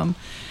want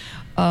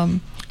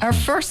our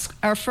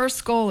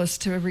first goal is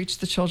to reach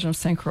the children of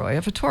St. Croix.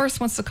 If a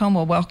tourist wants to come,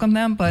 we'll welcome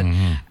them. But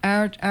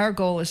our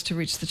goal is to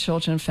reach the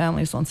children and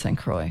families on St.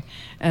 Croix,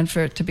 and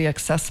for it to be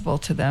accessible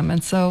to them.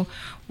 And so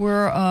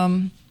we're.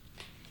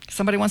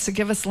 Somebody wants to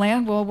give us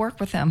land, we'll work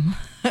with them.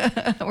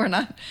 We're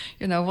not,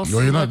 we'll see.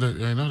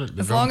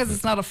 As long as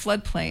it's not a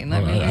floodplain.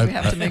 We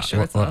have to make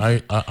sure it's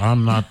not.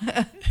 I'm not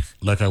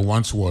like I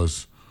once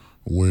was,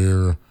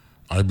 where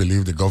I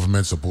believe the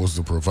government's supposed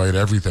to provide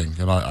everything.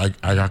 I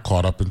got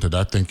caught up into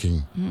that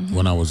thinking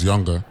when I was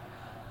younger,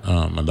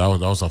 and that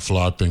was a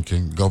flawed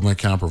thinking. Government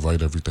can't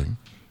provide everything.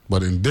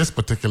 But in this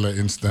particular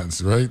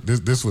instance, right,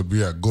 this would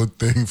be a good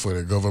thing for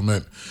the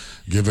government,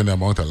 given the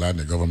amount of land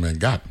the government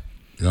got.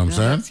 You know what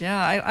I'm saying?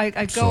 Yeah,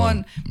 I go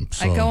on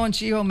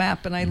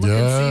GeoMap and I look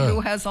and see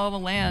who has all the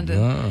land.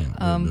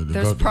 And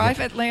there's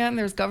private land,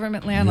 there's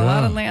government land, a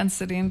lot of land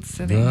sitting.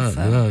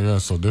 Yeah.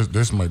 So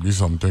this might be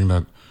something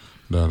that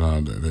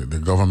the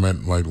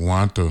government might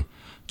want to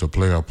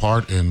play a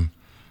part in,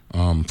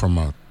 from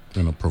a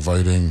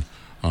providing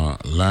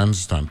land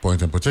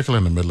standpoint, in particular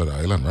in the middle of the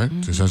island, right?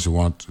 Since you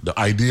want the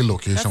ideal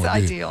location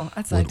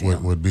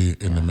would be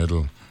in the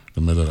middle. The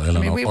middle of the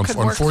island.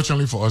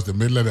 Unfortunately for us, the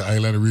middle of the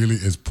island really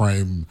is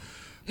prime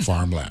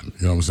farmland.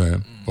 You know what I'm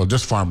saying? Well,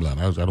 just farmland.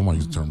 I don't want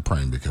to use the term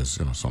prime because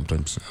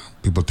sometimes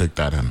people take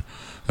that and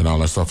all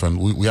that stuff. And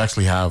we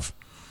actually have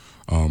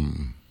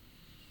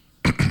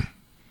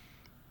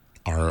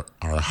our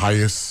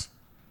highest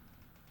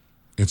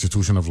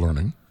institution of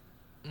learning,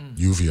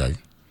 UVI,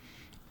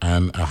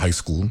 and a high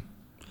school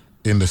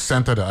in the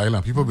center of the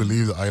island. People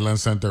believe the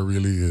island center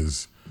really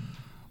is.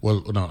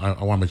 Well, no,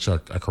 I want to make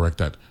sure I correct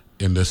that.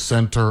 In the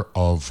center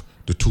of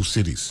the two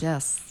cities.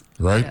 Yes.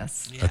 Right?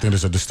 Yes. I think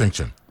there's a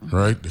distinction,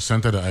 right? The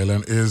center of the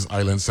island is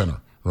island center,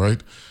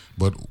 right?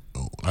 But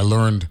I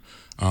learned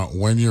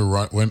when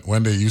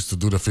they used to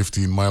do the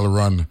 15-mile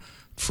run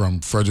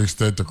from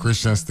Frederiksted to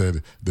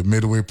Christiansted, the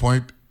midway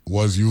point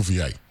was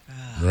UVI,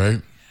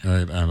 right?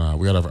 And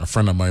we had a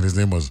friend of mine, his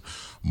name was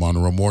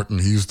Monroe Morton.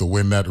 He used to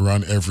win that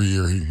run every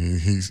year.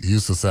 He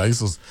used to say, I used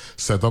to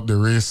set up the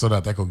race so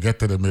that I could get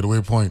to the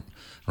midway point,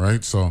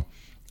 right? So,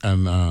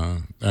 and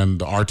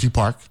the RT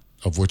Park,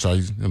 of which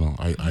I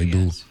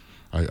do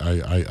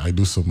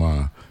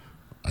some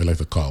I like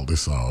to call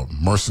this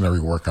mercenary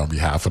work on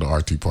behalf of the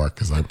RT Park,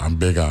 because I'm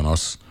big on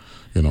us,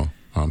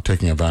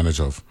 taking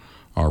advantage of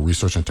our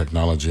research and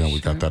technology, and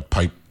we got that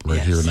pipe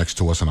here next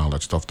to us and all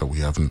that stuff that we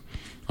haven't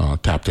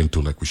tapped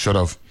into like we should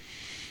have.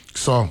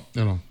 So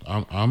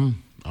I'm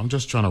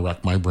just trying to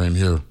rack my brain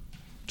here,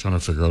 trying to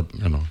figure out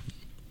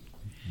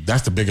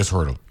that's the biggest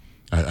hurdle.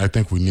 I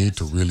think we need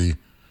to really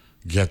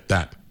get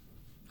that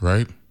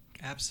right,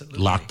 absolutely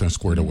locked and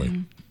squared away. You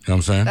know what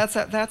I'm saying? That's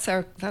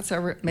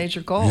our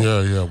major goal.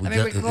 Yeah.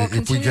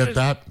 If we get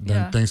that,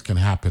 then things can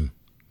happen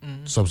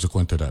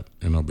subsequent to that.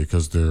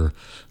 Because they're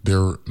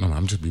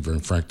I'm just being very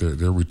frank.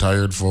 They're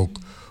retired folk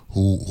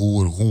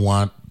who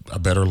want a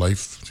better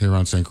life here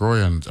on St.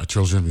 Croix, and a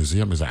children's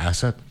museum is an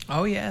asset.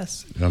 Oh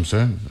yes. You know what I'm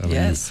saying?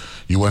 Yes.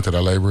 You went to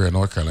the library in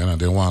North Carolina and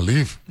didn't want to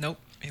leave. Nope.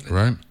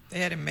 Right. They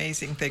had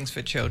amazing things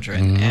for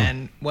children,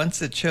 and once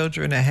the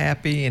children are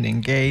happy and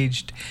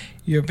engaged,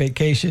 your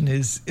vacation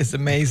is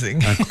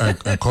amazing.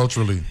 And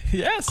culturally,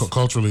 yes,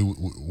 culturally,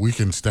 we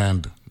can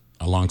stand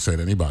alongside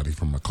anybody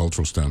from a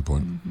cultural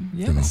standpoint.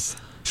 Yes,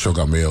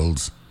 sugar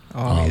mills,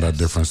 all that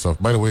different stuff.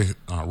 By the way,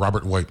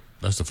 Robert White,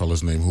 that's the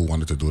fellow's name who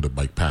wanted to do the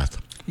bike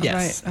path.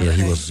 Yes. Right. Yeah,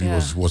 Okay.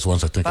 he was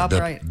once, I think, Bob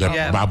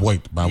Bob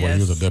White. Bob White. He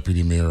was a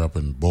deputy mayor up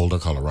in Boulder,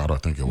 Colorado, I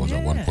think it was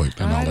at one point,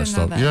 and Oh, all I that didn't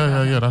know stuff. that.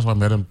 Yeah. That's why I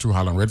met him through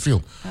Holland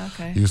Redfield.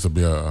 Okay. He used to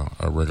be a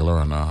regular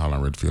on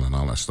Holland Redfield and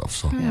all that stuff.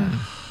 So,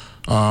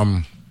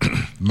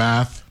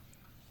 math,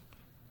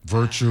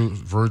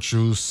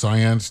 virtues,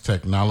 science,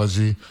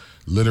 technology,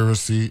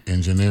 literacy,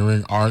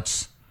 engineering,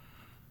 arts.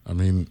 I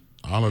mean,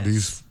 all of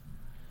these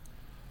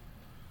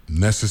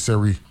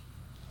necessary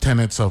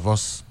tenets of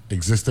us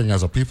existing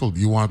as a people.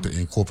 You want to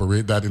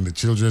incorporate that in the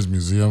Children's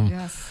Museum.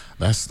 Yes.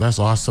 That's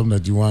awesome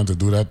that you want to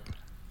do that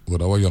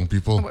with our young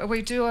people.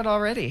 We do it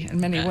already in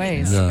many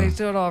ways. Yeah. We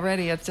do it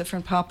already at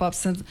different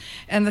pop-ups.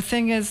 And the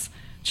thing is,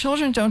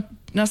 children don't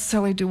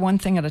necessarily do one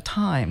thing at a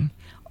time.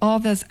 All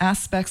those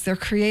aspects, they're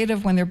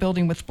creative when they're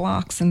building with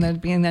blocks, and they're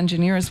being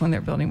engineers when they're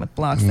building with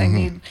blocks. They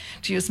need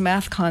to use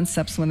math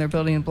concepts when they're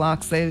building in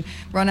blocks. They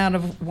run out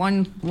of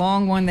one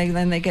long one,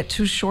 then they get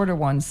two shorter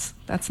ones.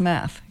 That's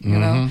math, you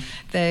know.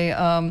 They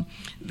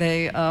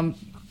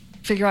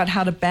figure out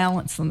how to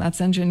balance them.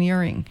 That's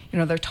engineering. You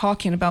know, they're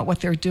talking about what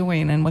they're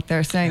doing and what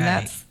they're saying.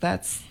 Right.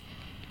 That's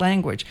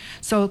language.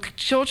 So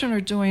children are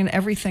doing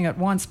everything at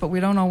once, but we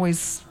don't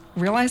always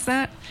realize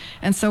that.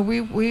 And so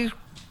we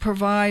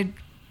provide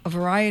a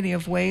variety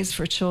of ways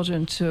for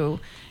children to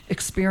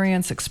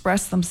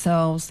express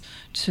themselves,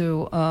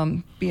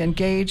 to be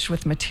engaged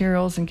with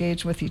materials,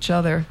 engaged with each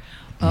other.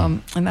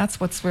 And that's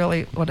what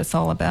it's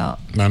all about.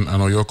 And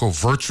Oyoko,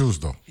 virtues,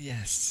 though.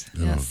 Yes.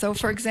 Yeah. So,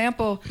 for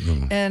example,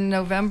 in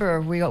November,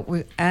 we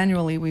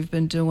annually we've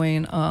been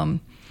doing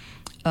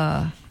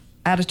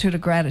attitude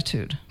of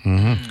gratitude,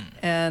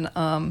 and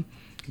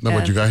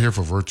what you got here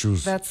for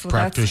virtues: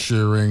 practice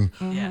sharing,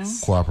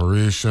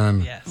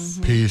 cooperation,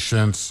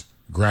 patience,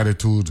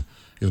 gratitude.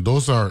 You know,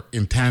 those are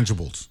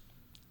intangibles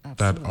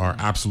that are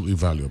absolutely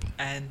valuable.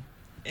 And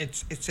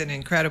it's an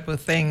incredible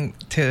thing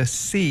to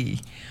see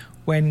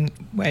when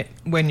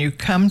you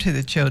come to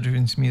the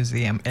Children's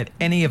Museum at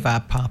any of our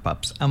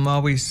pop-ups. I'm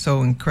always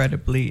so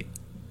incredibly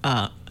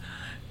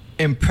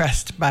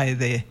impressed by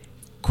the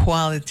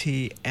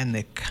quality and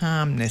the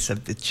calmness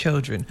of the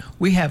children.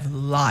 We have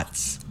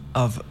lots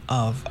of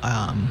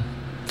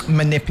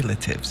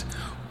manipulatives.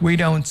 We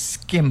don't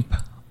skimp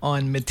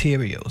on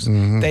materials.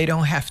 They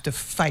don't have to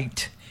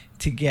fight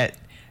to get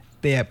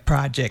their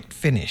project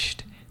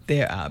finished.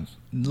 There are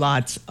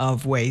lots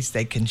of ways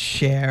they can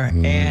share,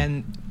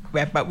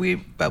 but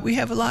we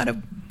have a lot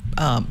of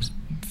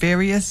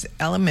various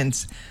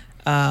elements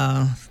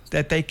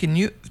that they can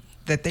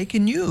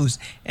use.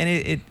 And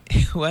it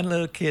one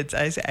little kid,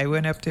 I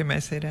went up to him, I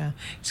said,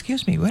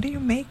 excuse me, what are you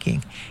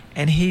making?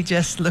 And he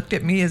just looked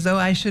at me as though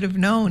I should have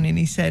known, and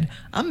he said,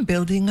 I'm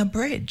building a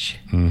bridge.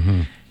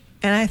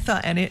 And I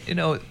thought, and it, you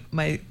know,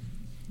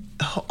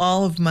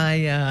 all of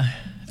my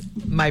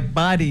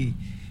body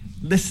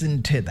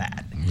listened to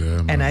that.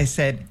 Yeah, and I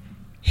said,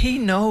 he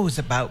knows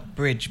about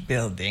bridge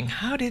building.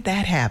 How did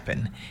that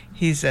happen?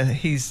 He's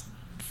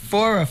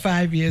 4 or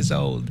 5 years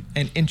old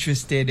and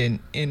interested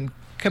in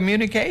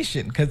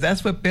communication, because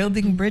that's what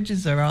building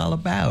bridges are all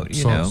about,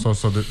 you know?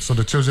 So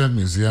the Children's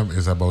Museum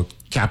is about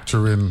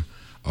capturing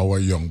our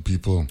young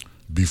people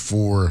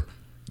before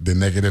the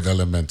negative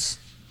elements.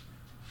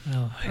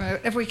 Oh.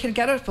 Right. If we can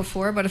get it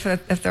before, but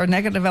if there are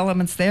negative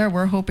elements there,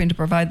 we're hoping to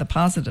provide the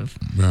positive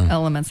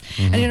elements.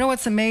 And you know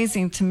what's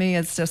amazing to me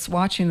is just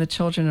watching the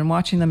children and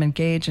watching them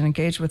engage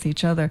with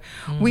each other.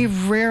 We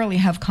rarely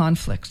have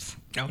conflicts.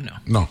 Oh, no.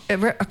 No.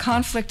 A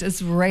conflict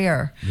is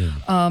rare.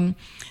 Yeah.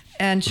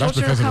 And That's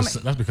children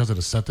that's because of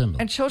the setting, though.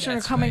 and children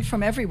are coming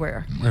from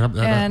everywhere. Yeah.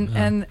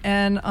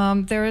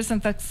 And there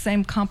isn't that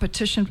same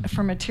competition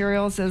for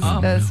materials as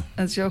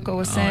Yoko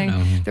was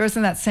saying. There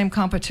isn't that same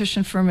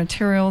competition for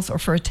materials or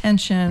for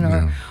attention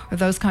or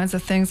those kinds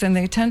of things, and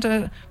they tend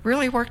to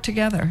really work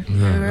together.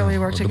 They really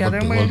work together.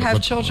 And we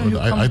have children who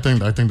come. I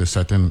think the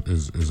setting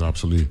is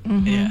absolutely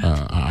an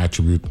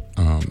attribute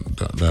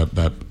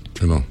that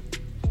you know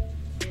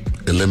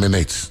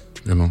eliminates.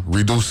 You know,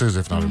 reduces,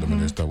 if not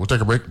eliminates that. We'll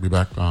take a break. Be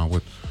back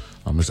with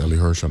Miss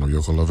Eleanor Hirsh and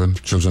Oyoko Lovin,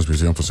 Children's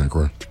Museum for St.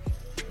 Croix.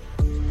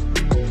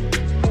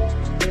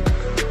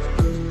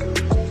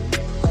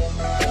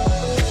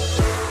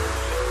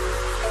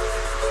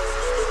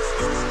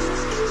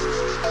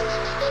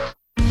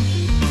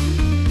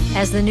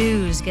 As the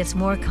news gets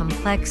more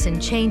complex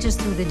and changes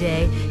through the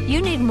day,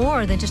 you need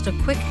more than just a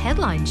quick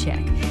headline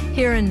check.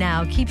 Here and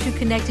Now keeps you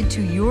connected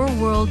to your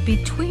world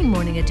between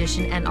Morning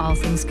Edition and All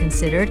Things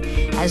Considered,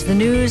 as the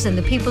news and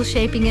the people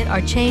shaping it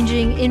are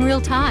changing in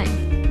real time.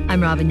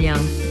 I'm Robin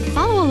Young.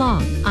 Follow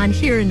along on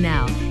Here and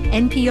Now,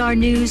 NPR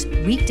News,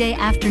 weekday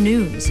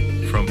afternoons.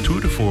 From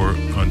 2 to 4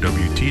 on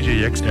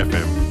WTJX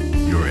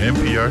FM, your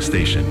NPR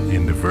station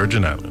in the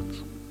Virgin Islands.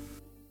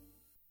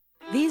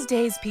 These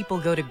days, people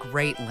go to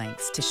great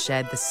lengths to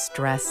shed the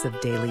stress of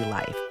daily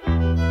life.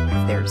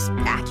 There's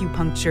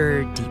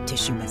acupuncture, deep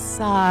tissue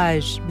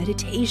massage,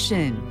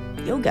 meditation,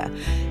 yoga.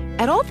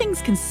 At All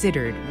Things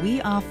Considered,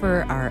 we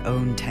offer our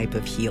own type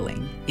of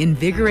healing,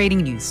 invigorating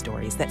news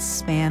stories that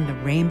span the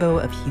rainbow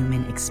of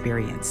human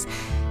experience.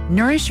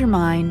 Nourish your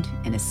mind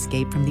and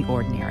escape from the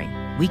ordinary.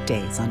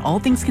 Weekdays on All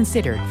Things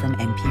Considered from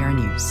NPR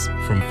News.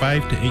 From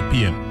 5 to 8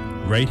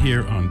 p.m., right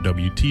here on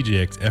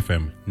WTJX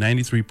FM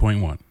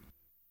 93.1.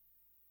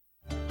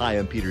 Hi,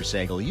 I'm Peter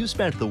Sagal. You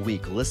spent the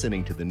week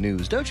listening to the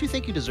news. Don't you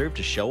think you deserve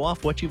to show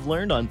off what you've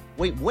learned on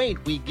Wait,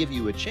 we give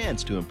you a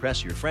chance to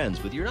impress your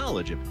friends with your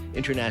knowledge of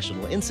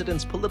international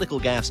incidents, political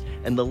gaffes,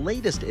 and the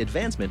latest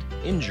advancement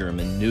in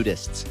German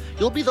nudists.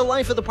 You'll be the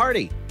life of the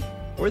party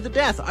or the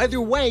death.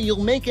 Either way,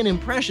 you'll make an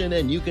impression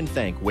and you can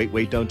thank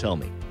Wait, Don't Tell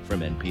Me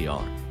from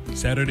NPR.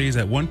 Saturdays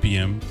at 1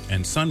 p.m.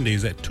 and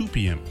Sundays at 2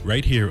 p.m.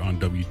 right here on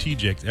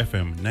WTJX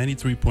FM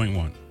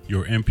 93.1,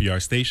 your NPR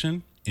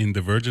station in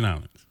the Virgin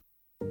Islands.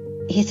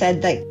 He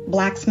said that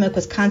black smoke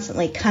was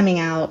constantly coming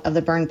out of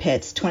the burn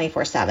pits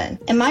 24/7.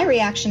 And my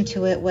reaction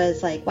to it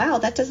was like, wow,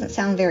 that doesn't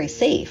sound very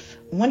safe.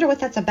 I wonder what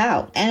that's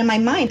about. And in my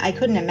mind, I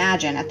couldn't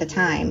imagine at the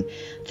time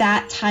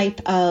that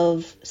type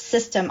of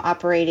system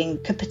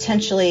operating could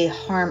potentially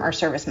harm our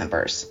service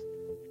members.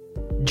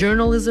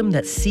 Journalism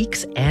that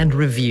seeks and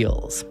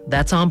reveals.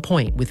 That's On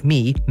Point with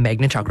me,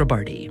 Meghna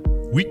Chakrabarty.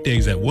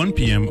 Weekdays at 1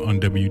 p.m. on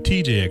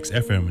WTJX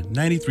FM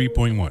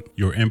 93.1,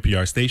 your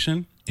NPR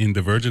station in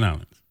the Virgin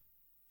Islands.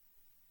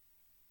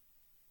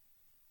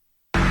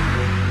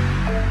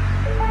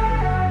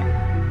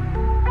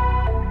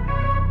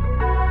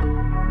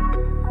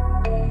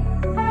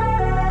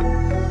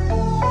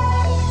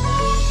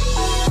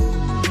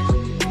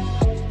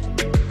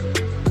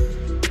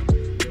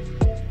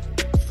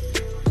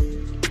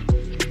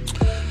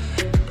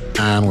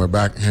 And we're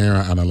back here to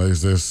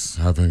analyze this,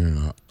 having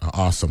an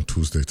awesome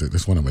Tuesday.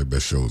 This is one of my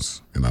best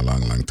shows in a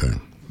long, long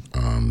time.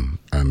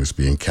 And it's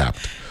being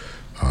capped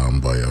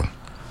by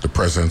the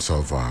presence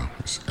of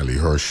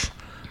Eleanor Hirsh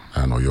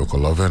and Oyoko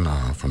Lovin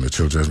from the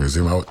Children's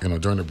Museum.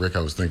 During the break,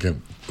 I was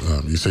thinking,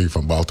 you say you're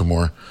from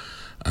Baltimore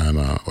and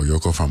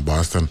Oyoko from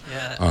Boston.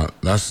 Yeah.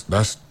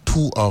 That's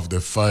 2 of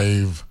the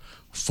 5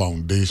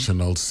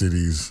 foundational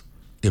cities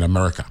in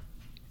America.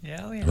 Yeah,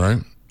 oh yeah.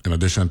 Right? In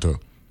addition to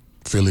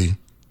Philly,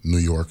 New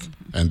York,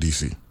 and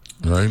D.C.,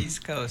 right?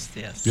 East Coast,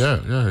 yes.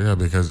 Yeah,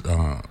 because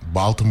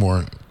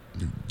Baltimore,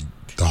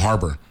 the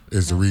harbor,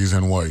 is the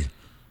reason why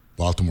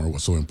Baltimore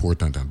was so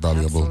important and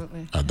valuable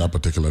at that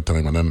particular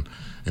time. And then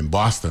in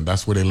Boston,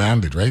 that's where they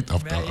landed, right?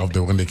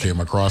 After when they came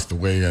across the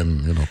way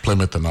and,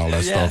 Plymouth and all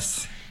that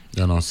stuff.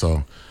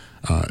 So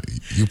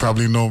you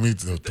probably know me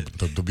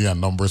to be a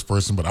numbers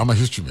person, but I'm a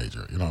history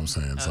major, you know what I'm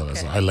saying? So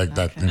I like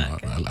that,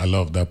 I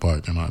love that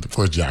part. Of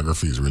course,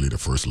 geography is really the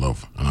first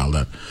love and all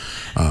that.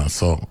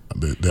 So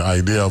the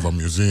idea of a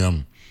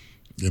museum,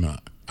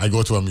 I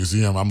go to a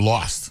museum, I'm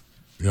lost,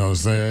 you know what I'm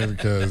saying?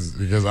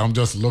 Because I'm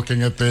just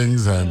looking at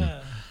things and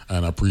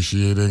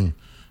appreciating,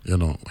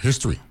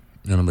 history,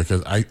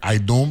 because I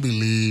don't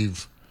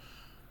believe,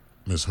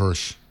 Ms.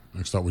 Hirsh,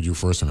 let's start with you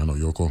first and I know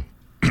Yoko,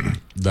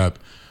 that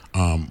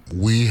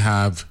we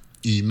have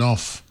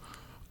enough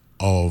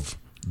of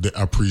the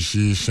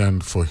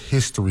appreciation for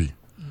history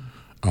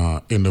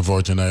in the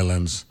Virgin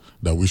Islands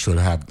that we should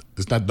have.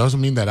 That doesn't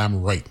mean that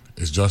I'm right.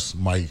 It's just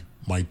my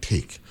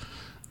take.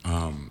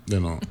 I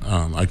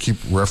keep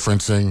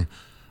referencing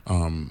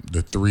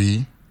the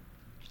 3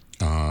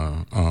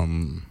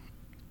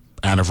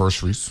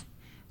 anniversaries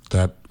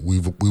that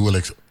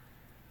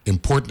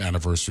important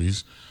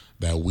anniversaries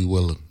that we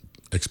will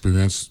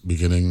experience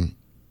beginning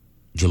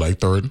July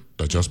 3rd,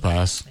 that just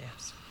passed.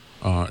 Yes.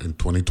 In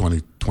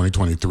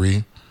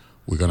 2023,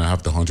 we're going to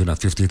have the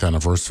 150th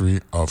anniversary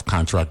of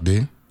Contract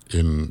Day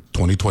in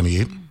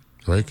 2028,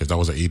 right? Because that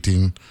was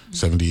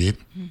 1878,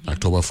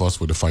 October 1st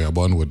with the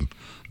Firebun with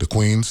the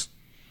Queens.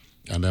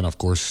 And then, of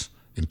course,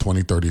 in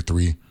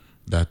 2033,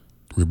 that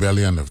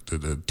rebellion, the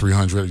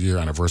 300-year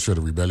anniversary of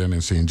the rebellion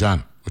in St.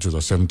 John, which was a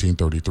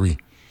 1733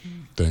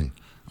 thing.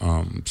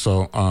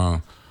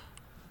 So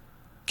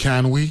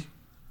can we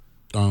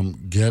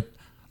get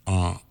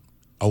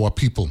our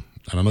people,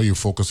 and I know you're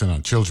focusing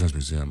on Children's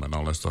Museum and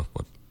all that stuff,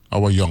 but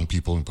our young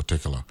people in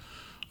particular,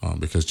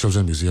 because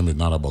Children's Museum is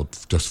not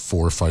about just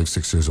 4, 5,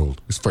 6 years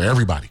old. It's for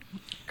everybody,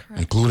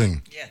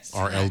 including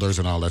our elders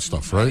and all that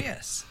stuff, right?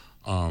 Yes.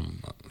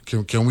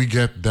 Can we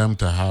get them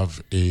to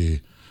have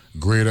a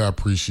greater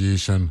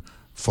appreciation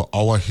for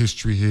our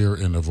history here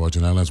in the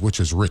Virgin Islands, which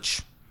is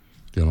rich?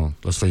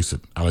 Let's face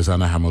it,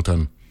 Alexander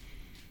Hamilton,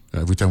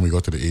 every time we go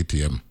to the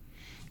ATM,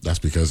 that's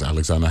because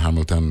Alexander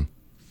Hamilton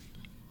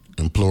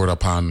implored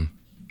upon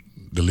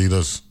the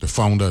leaders, the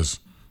founders,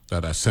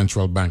 that a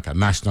central bank, a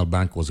national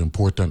bank was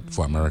important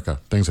for America,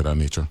 things of that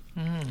nature.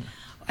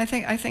 I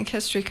think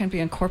history can be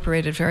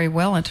incorporated very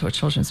well into a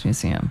children's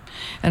museum.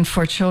 And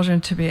for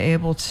children to be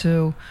able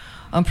to,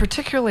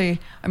 particularly,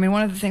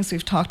 one of the things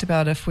we've talked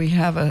about, if we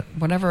have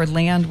whatever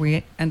land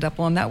we end up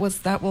on, that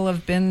will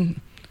have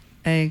been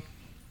an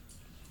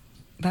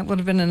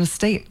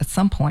estate at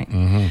some point.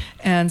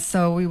 And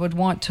so we would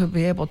want to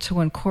be able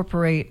to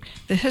incorporate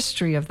the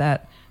history of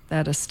that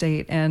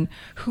estate and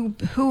who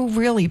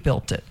really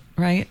built it,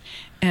 right?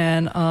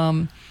 And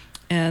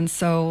And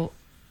so,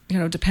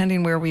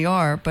 depending where we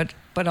are, but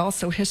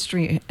also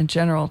history in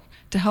general,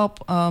 to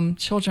help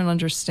children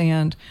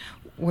understand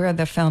where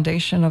the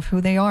foundation of who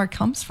they are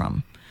comes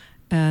from.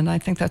 And I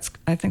think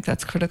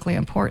that's critically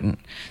important.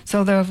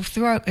 So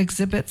through our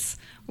exhibits,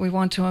 we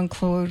want to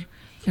include,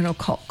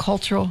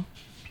 cultural,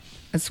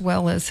 as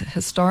well as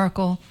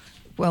historical,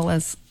 well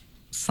as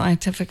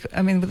scientific.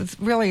 I mean,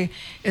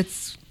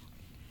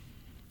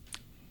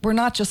 we're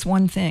not just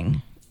one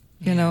thing,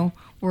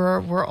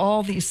 We're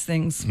all these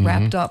things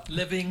wrapped up.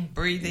 Living,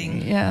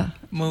 breathing,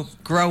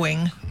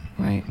 growing.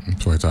 Right.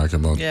 That's what we're talking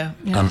about. Yeah.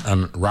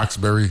 And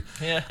Roxbury.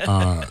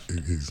 Yeah.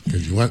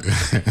 Because you went.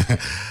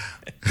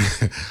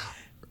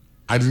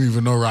 I didn't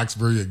even know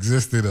Roxbury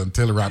existed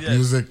until rap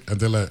music.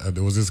 Until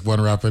there was this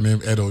one rapper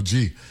named Ed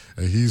O.G.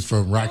 And he's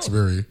from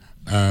Roxbury.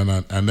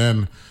 And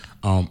then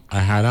I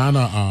had on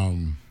a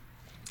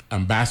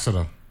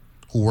ambassador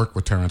who worked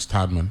with Terrence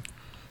Todman.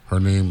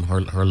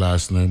 Her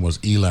last name was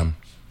Elam.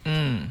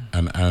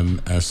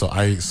 And so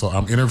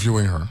I'm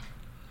interviewing her.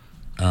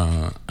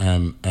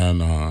 And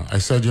I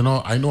said,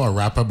 I know a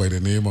rapper by the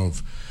name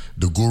of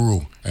The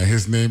Guru, and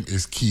his name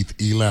is Keith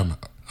Elam.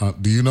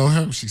 Do you know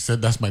him? She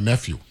said, that's my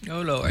nephew.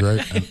 Oh, Lord.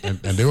 Right?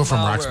 And they were from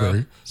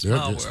Roxbury.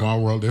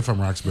 Small world. They're from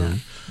Roxbury. Yeah.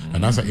 Mm-hmm.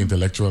 And that's an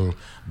intellectual,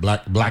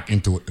 black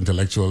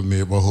intellectual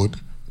neighborhood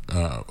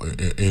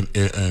in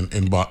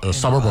a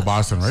suburb of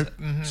Boston, right?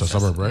 Mm-hmm. It's a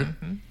suburb, right?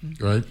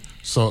 Mm-hmm. Right?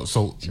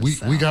 So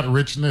we got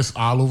richness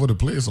all over the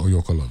place,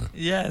 Oyoko love it.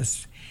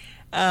 Yes.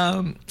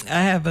 I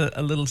have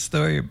a little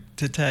story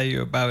to tell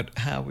you about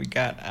how we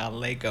got our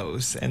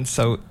Legos. And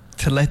so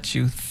to let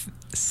you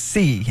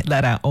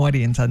let our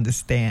audience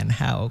understand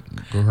how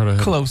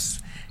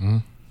close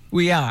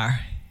we are.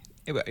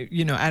 I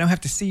don't have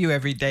to see you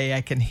every day.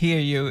 I can hear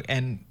you.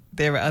 And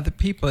there are other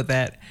people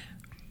that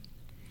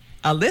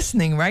are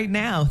listening right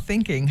now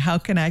thinking, how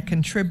can I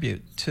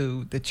contribute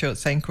to the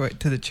St. Croix,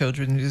 to the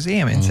Children's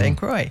Museum in St.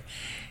 Croix?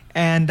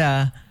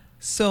 And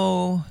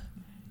so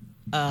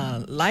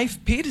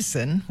Life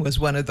Peterson was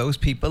one of those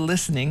people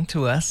listening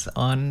to us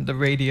on the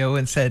radio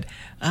and said,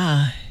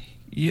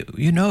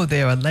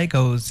 there are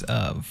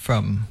Legos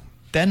from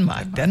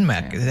Denmark.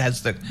 Denmark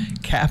has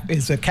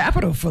is a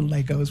capital for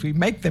Legos. We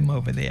make them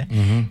over there.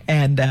 Mm-hmm.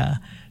 And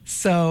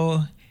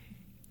so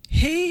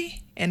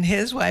he and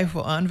his wife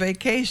were on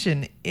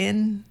vacation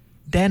in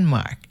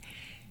Denmark.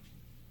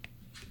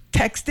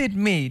 Texted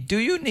me, do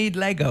you need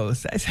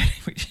Legos? I said,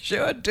 we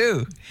sure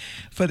do.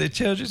 For the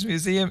Children's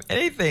Museum,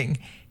 anything.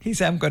 He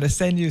said, I'm going to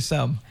send you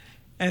some.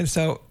 And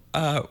so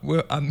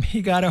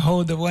he got a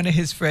hold of one of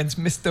his friends,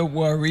 Mr.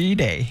 Waride.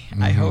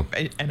 Mm-hmm. I hope,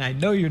 and I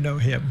know you know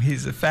him.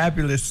 He's a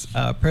fabulous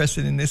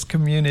person in this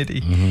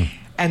community. Mm-hmm.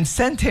 And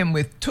sent him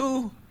with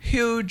 2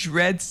 huge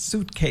red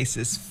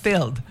suitcases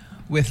filled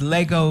with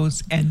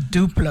Legos and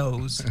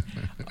Duplos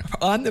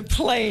on the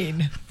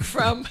plane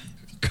from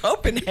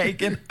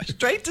Copenhagen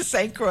straight to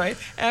St. Croix.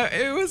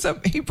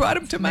 He brought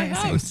him to my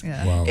house.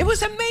 Yeah. Wow. It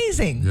was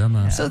amazing. Yeah,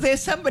 man. So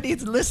there's somebody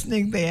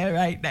listening there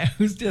right now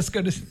who's just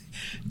going to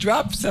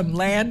drop some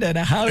land and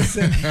a house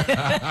and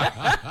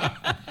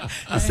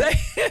say,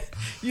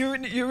 you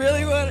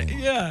really want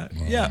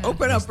to,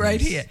 open up right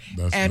nice. here.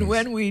 That's and nice.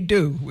 when we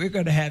do, we're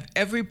going to have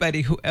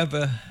everybody who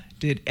ever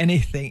did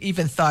anything,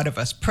 even thought of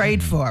us,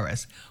 prayed for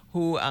us,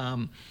 who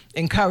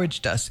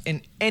encouraged us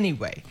in any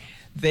way,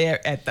 there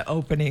at the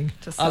opening,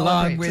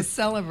 along with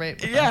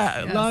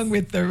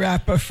the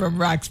rapper from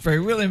Roxbury.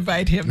 We'll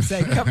invite him.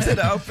 Say, come to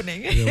the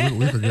opening. Yeah,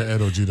 we could get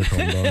Ed O.G. to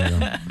come down.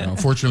 Yeah.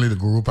 Unfortunately, the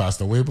guru passed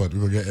away, but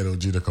we could get Ed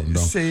O.G. to come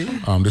down. See,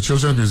 the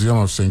Children's Museum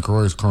of St.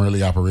 Croix is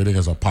currently operating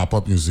as a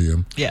pop-up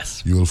museum.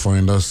 Yes, you will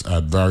find us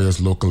at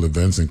various local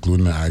events,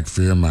 including the Ag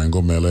Fair,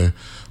 Mango Melee,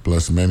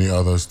 plus many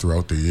others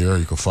throughout the year.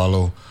 You can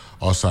follow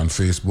us on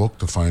Facebook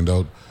to find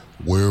out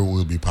where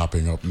we'll be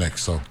popping up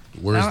next. So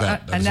where's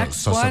that?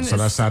 So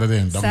that's Saturday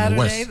in Dublin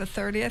West.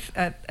 Saturday the 30th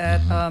at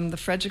the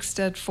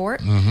Frederiksted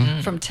Fort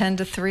from 10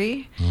 to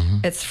 3. Mm-hmm.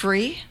 It's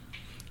free.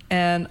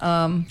 And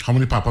how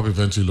many pop-up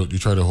events you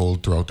try to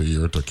hold throughout the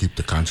year to keep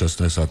the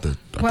consciousness at the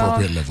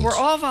appropriate levels? We're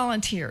all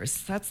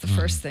volunteers. That's the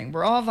first thing.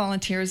 We're all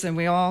volunteers, and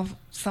we all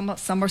some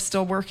are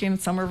still working,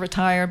 some are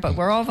retired, but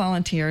we're all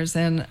volunteers.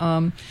 And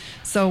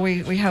so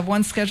we have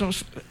one schedule.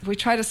 We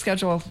try to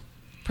schedule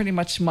pretty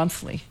much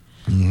monthly.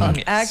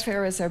 Mm-hmm. Ag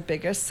Fair is our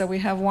biggest, so we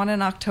have one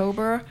in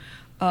October.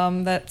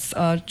 That's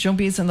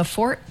Jumbies in the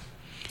Fort.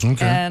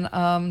 Okay.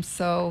 And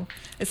so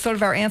it's sort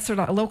of our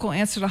local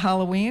answer to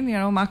Halloween.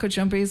 Mako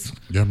Jumbies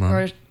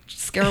or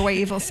scare away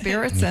evil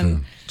spirits,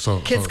 and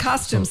kids'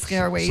 costumes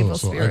scare away evil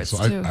spirits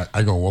too.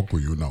 I gonna walk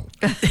with you now.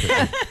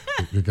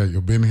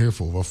 You've been here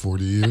for over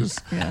 40 years.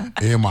 Yeah.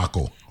 Hey,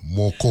 Mako,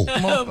 Moko.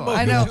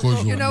 I know.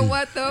 Moko You know Jumbi.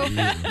 what, though?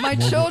 My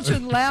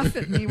children laugh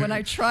at me when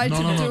I try to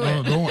do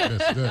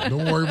it.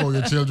 Don't worry about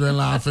your children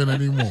laughing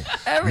anymore.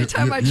 Every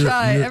time I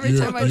try,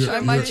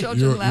 my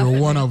children laugh at me.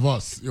 You're one of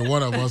us. You're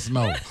one of us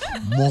now.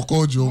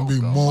 Moko Jumbi.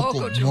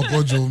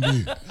 Moko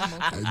Jumbi.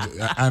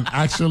 And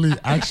actually,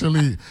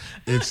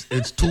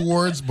 it's two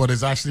words, but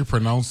it's actually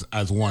pronounced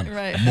as one.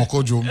 Right.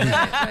 Moko Jumbi.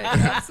 Right.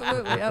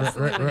 Absolutely.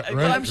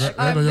 But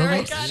I'm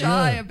very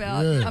shy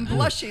about it. I'm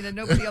blushing, and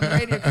nobody on the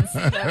radio can see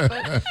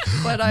that.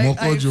 But I'm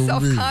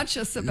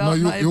self-conscious about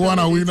my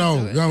ability we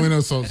know. to do it. We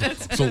know. So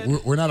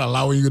we're not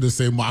allowing you to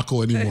say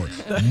Mako anymore.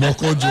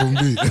 Moko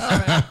Jumbi.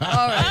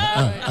 All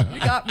right. You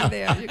got me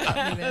there.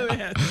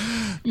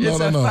 It's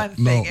a fun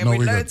thing, and we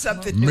learn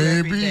something new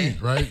every day.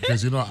 Right?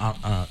 Because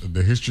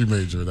the history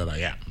major that I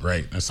am,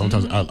 right? And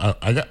sometimes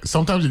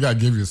sometimes you gotta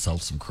give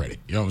yourself some credit.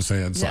 You know what I'm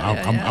saying? So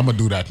I'm gonna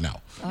do that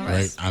now,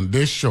 right? On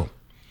this show,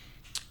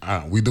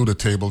 we do the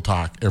table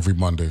talk every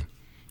Monday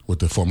with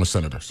the former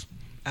senators,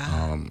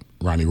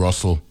 Ronnie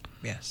Russell,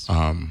 yes,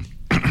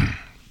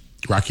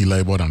 Rocky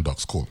Labour, and Doug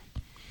School.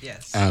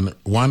 Yes. And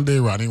one day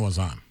Ronnie was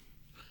on,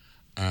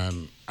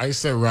 and I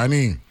said,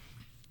 Ronnie,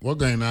 what's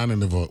going on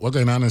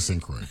in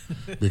St. Croix?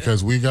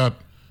 Because we got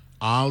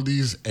all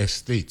these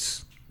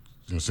estates,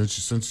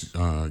 since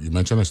you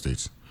mentioned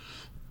estates,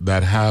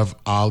 that have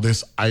all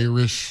this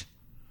Irish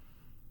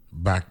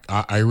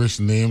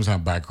names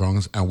and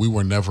backgrounds, and we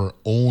were never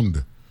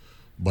owned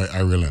by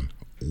Ireland.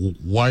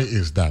 Why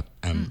is that?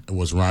 And it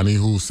was Ronnie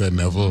who said,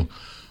 Neville,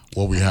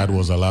 what we had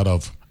was a lot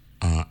of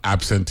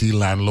absentee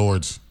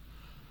landlords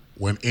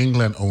when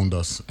England owned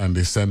us, and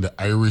they send the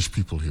Irish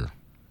people here,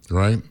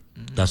 right?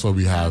 That's what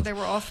we have. They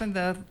were often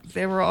the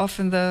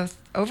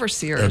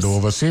overseers. And the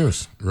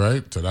overseers,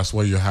 right? So that's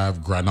why you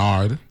have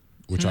Granard,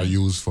 which I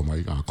use for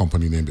my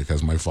company name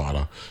because my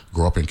father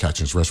grew up in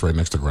Catchings Rest right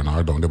next to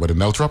Granard, down there by the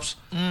Neltrops.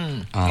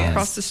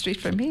 Across the street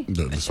from me.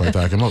 That's what I'm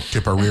talking about.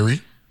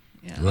 Tipperary,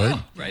 right?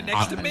 Oh, right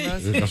next to me.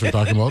 That's what I'm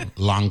talking about.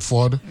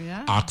 Longford,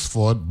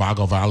 Oxford, Bog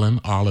of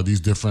Allen, all of these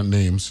different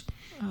names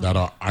that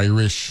are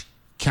Irish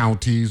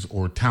counties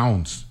or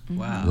towns.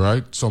 Wow.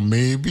 Right? So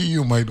maybe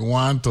you might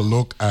want to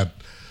look at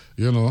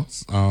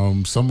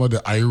some of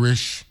the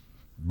Irish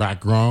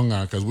background,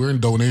 because we're in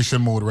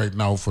donation mode right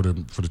now for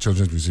the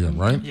Children's Museum,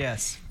 right?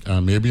 Yes.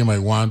 Maybe you might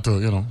want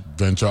to,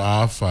 venture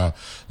off, and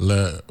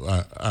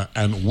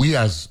we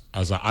as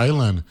an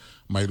island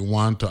might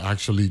want to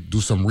actually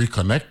do some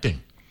reconnecting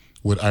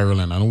with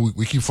Ireland. I know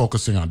we keep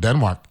focusing on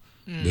Denmark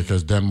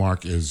because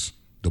Denmark is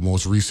the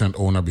most recent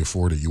owner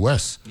before the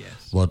U.S. Yes.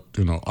 But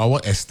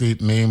our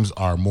estate names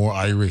are more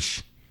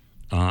Irish,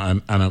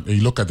 and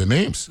you look at the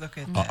names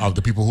of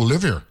the people who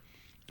live here.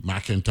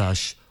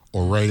 McIntosh,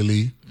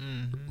 O'Reilly,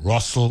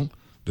 Russell,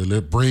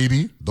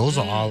 Brady, those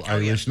are all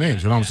Irish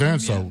names, you know what I'm saying?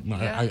 So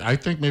I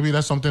think maybe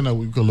that's something that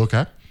we could look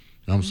at, you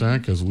know what I'm saying?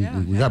 Because we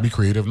got to be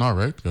creative now,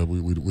 right?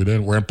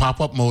 We're in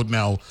pop-up mode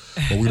now,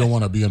 but we don't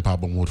want to be in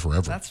pop-up mode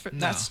forever.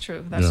 That's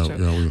true. That's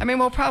true. I mean,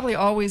 we'll probably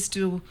always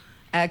do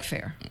Ag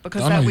Fair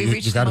because we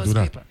reach most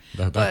people.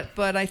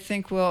 But I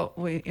think we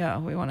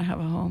want to have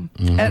a home,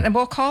 and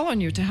we'll call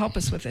on you to help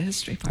us with the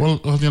history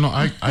part. Well,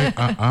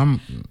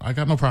 I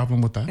got no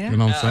problem with that. Yeah. You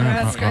know what I'm saying?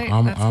 That's great.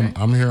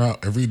 I'm here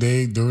every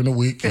day during the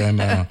week,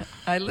 and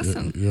I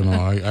listen.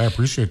 I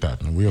appreciate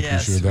that, and we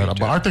appreciate that.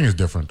 But our thing is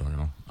different,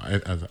 though.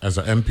 As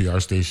an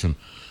NPR station,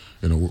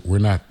 we're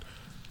not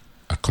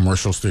a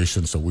commercial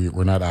station, so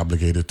we're not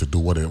obligated to do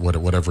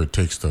whatever it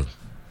takes to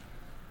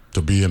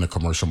be in a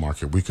commercial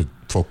market. We could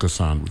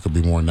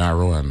be more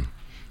narrow and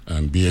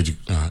be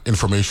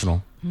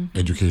informational,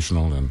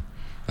 educational, and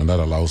that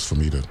allows for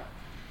me to,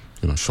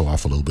 show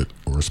off a little bit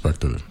with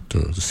respect to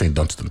the St.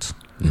 Dunstan's,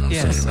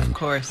 yes, of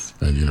course,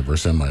 and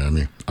University of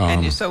Miami.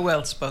 And you're so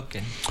well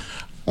spoken.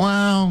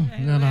 Well,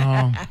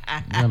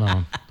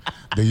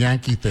 the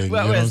Yankee thing.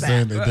 What you know was what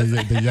I'm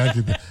that?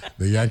 saying?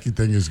 The Yankee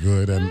thing is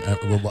good,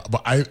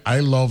 but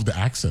I love the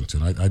accent.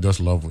 I just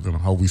love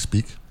how we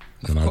speak.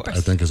 I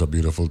think it's a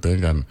beautiful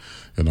thing, and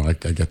I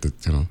get to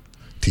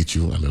teach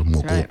you a little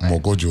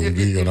moko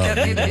jumbi. You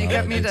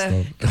get me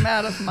to come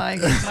out of my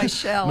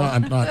shell.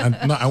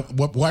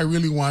 What I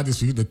really want is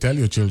for you to tell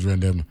your children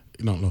them.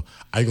 No,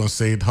 I gonna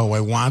say it how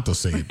I want to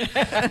say it. You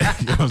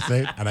know what I'm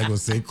saying? And I gonna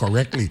say it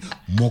correctly.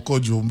 Moko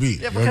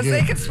jumbi. Yeah, because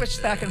they can switch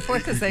back and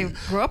forth because they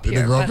grew up here.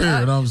 They grew up here,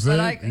 you know what I'm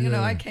saying? But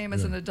I came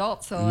as an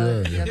adult,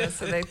 so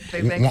so they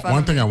make fun.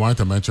 One thing I wanted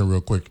to mention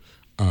real quick,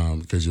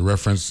 because you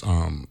referenced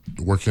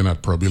working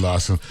at Pearl B.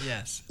 Lawson.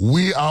 Yes.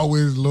 We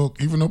always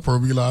look, even though Pearl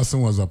B. Lawson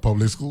was a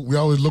public school, we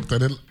always looked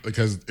at it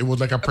because it was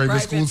like a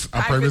private school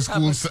setting.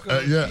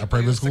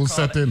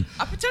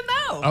 Up until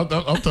now.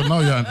 Up to now,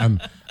 yeah.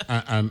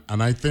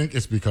 And I think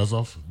it's because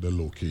of the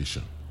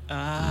location.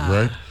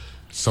 Right?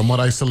 Somewhat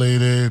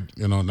isolated,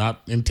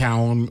 not in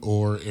town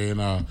or in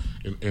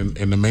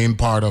the main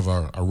part of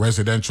a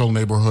residential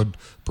neighborhood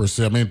per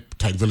se. I mean,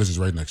 Tide Village is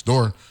right next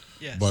door.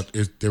 Yes. But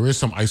there is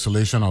some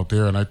isolation out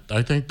there, and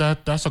I think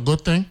that's a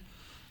good thing.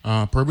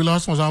 Pearl B.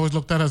 Lawson was always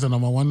looked at as the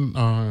number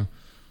one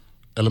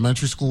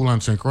elementary school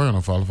in St. Croix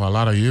for a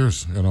lot of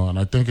years, and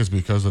I think it's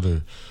because of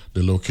the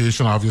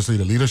location. Obviously,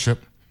 the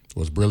leadership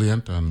was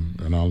brilliant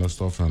and all that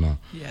stuff. And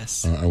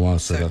yes, I want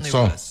to say certainly that.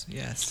 So, was.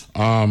 Yes.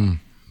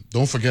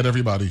 Don't forget,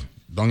 everybody,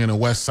 down in the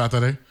West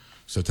Saturday,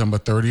 September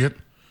 30th,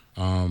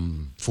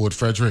 Fort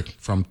Frederick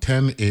from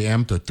 10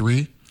 a.m. to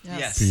 3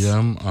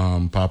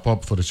 p.m. Pop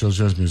up for the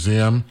Children's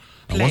Museum.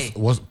 Play.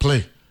 What's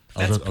play?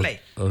 That's play.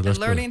 They're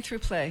learning through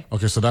play.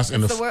 Okay, so that's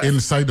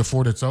inside the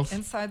fort itself?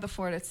 Inside the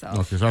fort itself.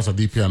 Okay, so that's a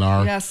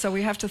DPNR. Yes, so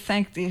we have to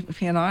thank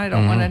DPNR. I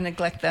don't want to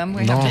neglect them.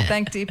 We have to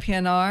thank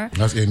DPNR.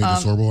 That's Amy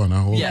DeSorbo and that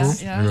whole crew?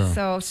 Yeah.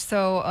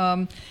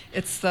 So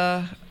it's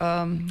the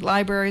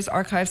Libraries,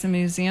 Archives, and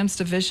Museums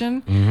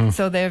Division.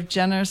 So they've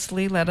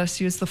generously let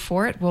us use the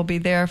fort. We'll be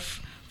there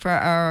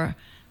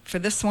for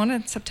this one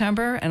in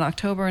September and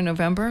October and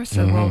November.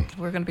 So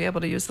we're going to be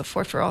able to use the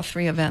fort for all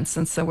 3 events.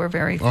 And so we're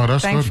very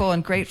thankful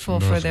and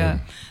grateful for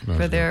their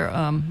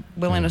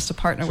willingness to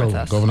partner with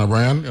us. Governor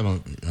Brand,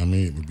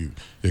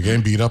 you're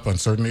getting beat up on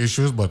certain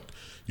issues, but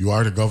you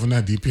are the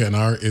governor.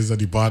 DPNR is a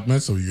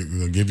department, so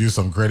we'll give you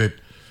some credit,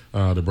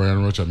 the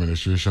Brian Roach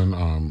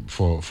administration,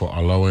 for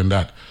allowing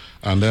that.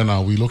 And then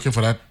we're looking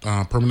for that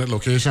permanent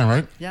location,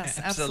 right?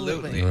 Yes,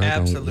 absolutely. Right?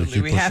 Absolutely.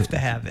 We have to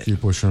have it.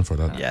 Keep pushing for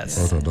that. Yes.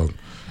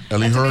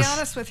 Ellie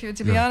Hirsh.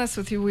 To be honest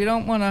with you, we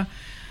don't want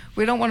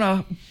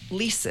to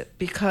lease it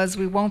because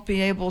we won't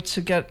be able to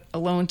get a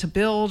loan to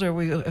build,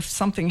 or if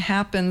something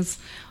happens.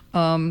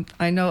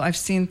 I know I've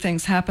seen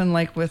things happen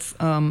like with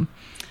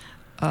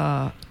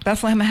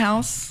Bethlehem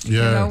House,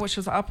 which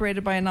was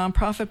operated by a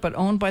nonprofit but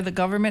owned by the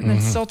government,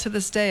 and still to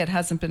this day it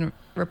hasn't been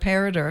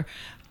repaired or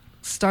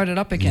started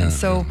up again.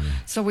 So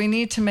we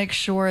need to make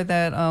sure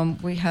that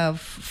we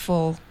have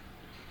full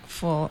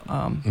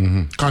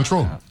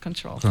control.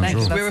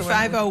 Thanks. We're a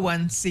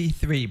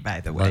 501c3, by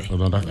the way.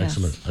 Right.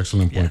 That's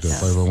excellent point there.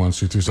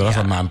 501c3. So that's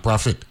a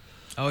non-profit.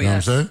 Oh, you know what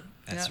I'm saying?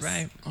 That's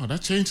right. Oh,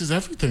 that changes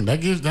everything.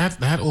 That gives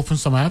that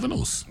opens some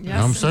avenues. Yes, you know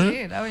what I'm saying?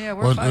 Indeed. Oh yeah,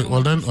 we're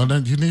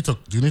then you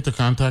need to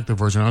contact the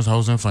Virgin Islands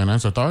Housing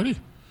Finance Authority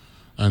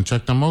and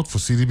check them out for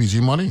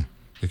CDBG money,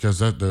 because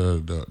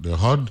the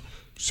HUD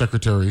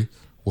secretary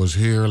was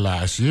here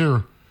last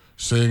year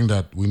saying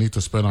that we need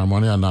to spend our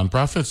money on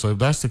nonprofits. So if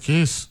that's the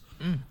case,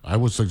 I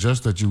would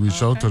suggest that you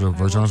reach out to the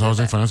Virgin Islands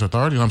Housing Finance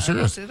Authority. I'm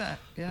serious. I will do that.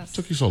 Yes.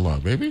 Took you so long,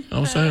 baby. You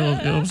know what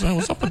I'm saying?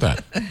 What's up with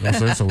that? You know what I'm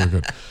saying? So we're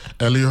good.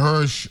 Ellie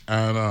Hirsh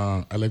and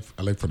I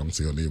like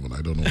pronouncing your name, and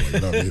I don't know why.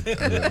 Ellie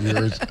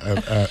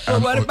Hirsh.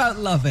 Well, what about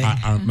loving?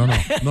 No.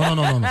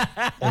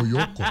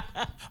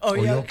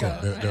 Oyoko.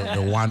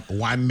 The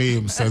one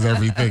name says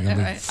everything. I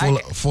mean,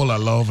 full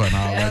of love and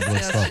all that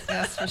good stuff.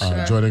 Yes, for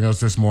sure. Joining us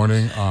this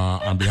morning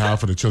on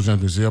behalf of the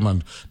Children's Museum,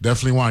 and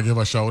definitely want to give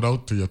a shout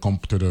out to your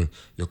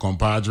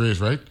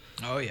compadres, right?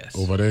 Oh, yes.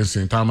 Over there in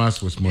St.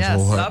 Thomas with Ms.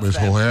 It's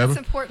Hoheb.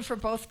 important for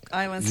both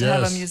islands to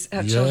have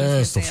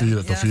children's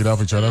museum. To feed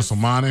off each other. So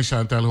Mane,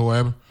 Chantel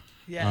Hoheb,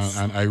 yes.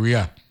 and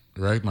Iria,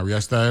 right? Maria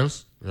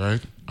Styles,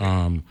 right?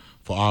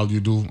 For all you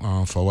do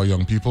for our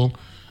young people,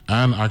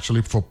 and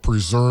actually for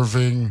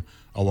preserving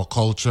our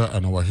culture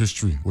and our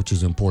history, which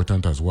is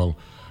important as well,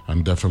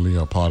 and definitely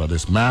a part of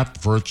this.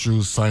 Math,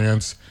 virtues,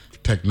 science,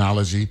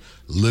 technology,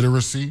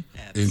 literacy,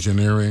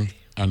 engineering,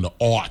 and the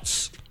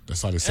arts.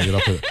 That's how they say it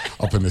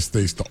up in the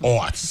States, the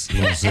arts. You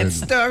know what I'm saying? And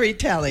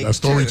storytelling.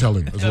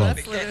 Storytelling as well.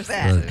 That's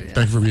Right.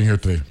 Thank you for being here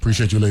today.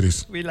 Appreciate you,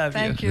 ladies. We love you.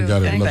 Thank you. We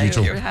got it. Thank Love you you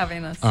too. for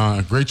having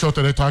us. Great show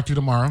today. Talk to you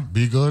tomorrow.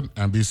 Be good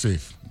and be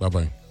safe.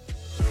 Bye-bye.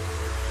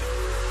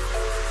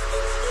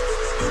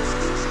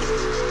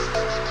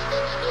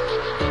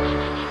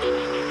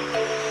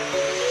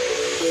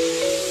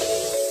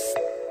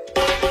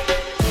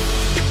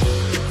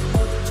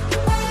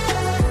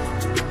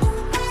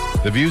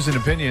 The views and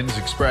opinions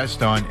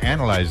expressed on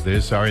Analyze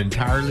This are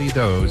entirely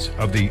those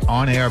of the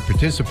on-air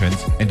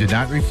participants and do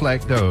not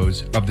reflect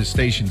those of the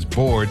station's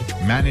board,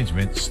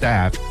 management,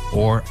 staff,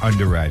 or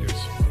underwriters.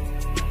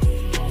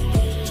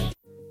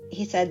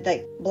 He said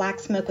that black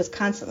smoke was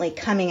constantly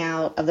coming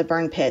out of the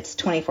burn pits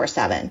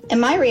 24/7. And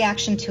my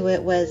reaction to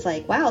it was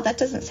like, wow, that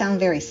doesn't sound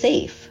very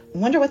safe. I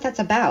wonder what that's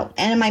about.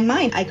 And in my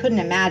mind, I couldn't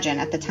imagine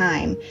at the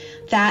time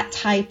that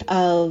type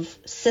of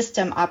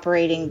system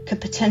operating could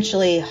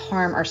potentially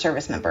harm our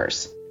service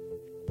members.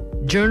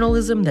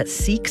 Journalism that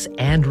seeks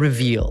and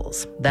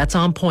reveals. That's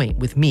On Point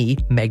with me,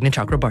 Meghna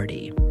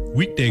Chakrabarty.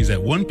 Weekdays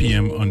at 1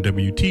 p.m. on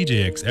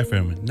WTJX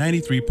FM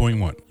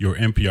 93.1, your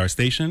NPR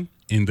station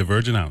in the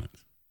Virgin Islands.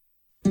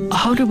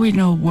 How do we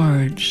know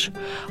words?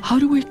 How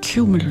do we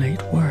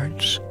accumulate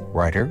words?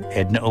 Writer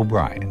Edna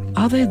O'Brien.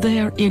 Are they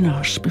there in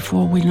us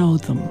before we know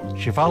them?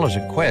 She follows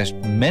a quest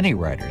many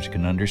writers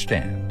can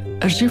understand.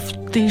 As if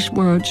these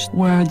words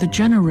were the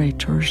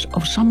generators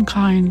of some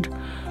kind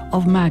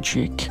of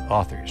magic.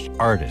 Authors,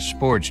 artists,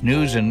 sports,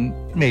 news, and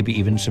maybe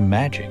even some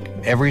magic.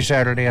 Every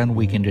Saturday on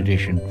Weekend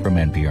Edition from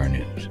NPR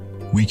News.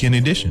 Weekend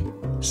Edition,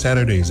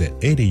 Saturdays at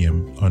 8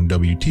 a.m. on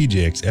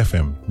WTJX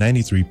FM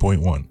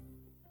 93.1.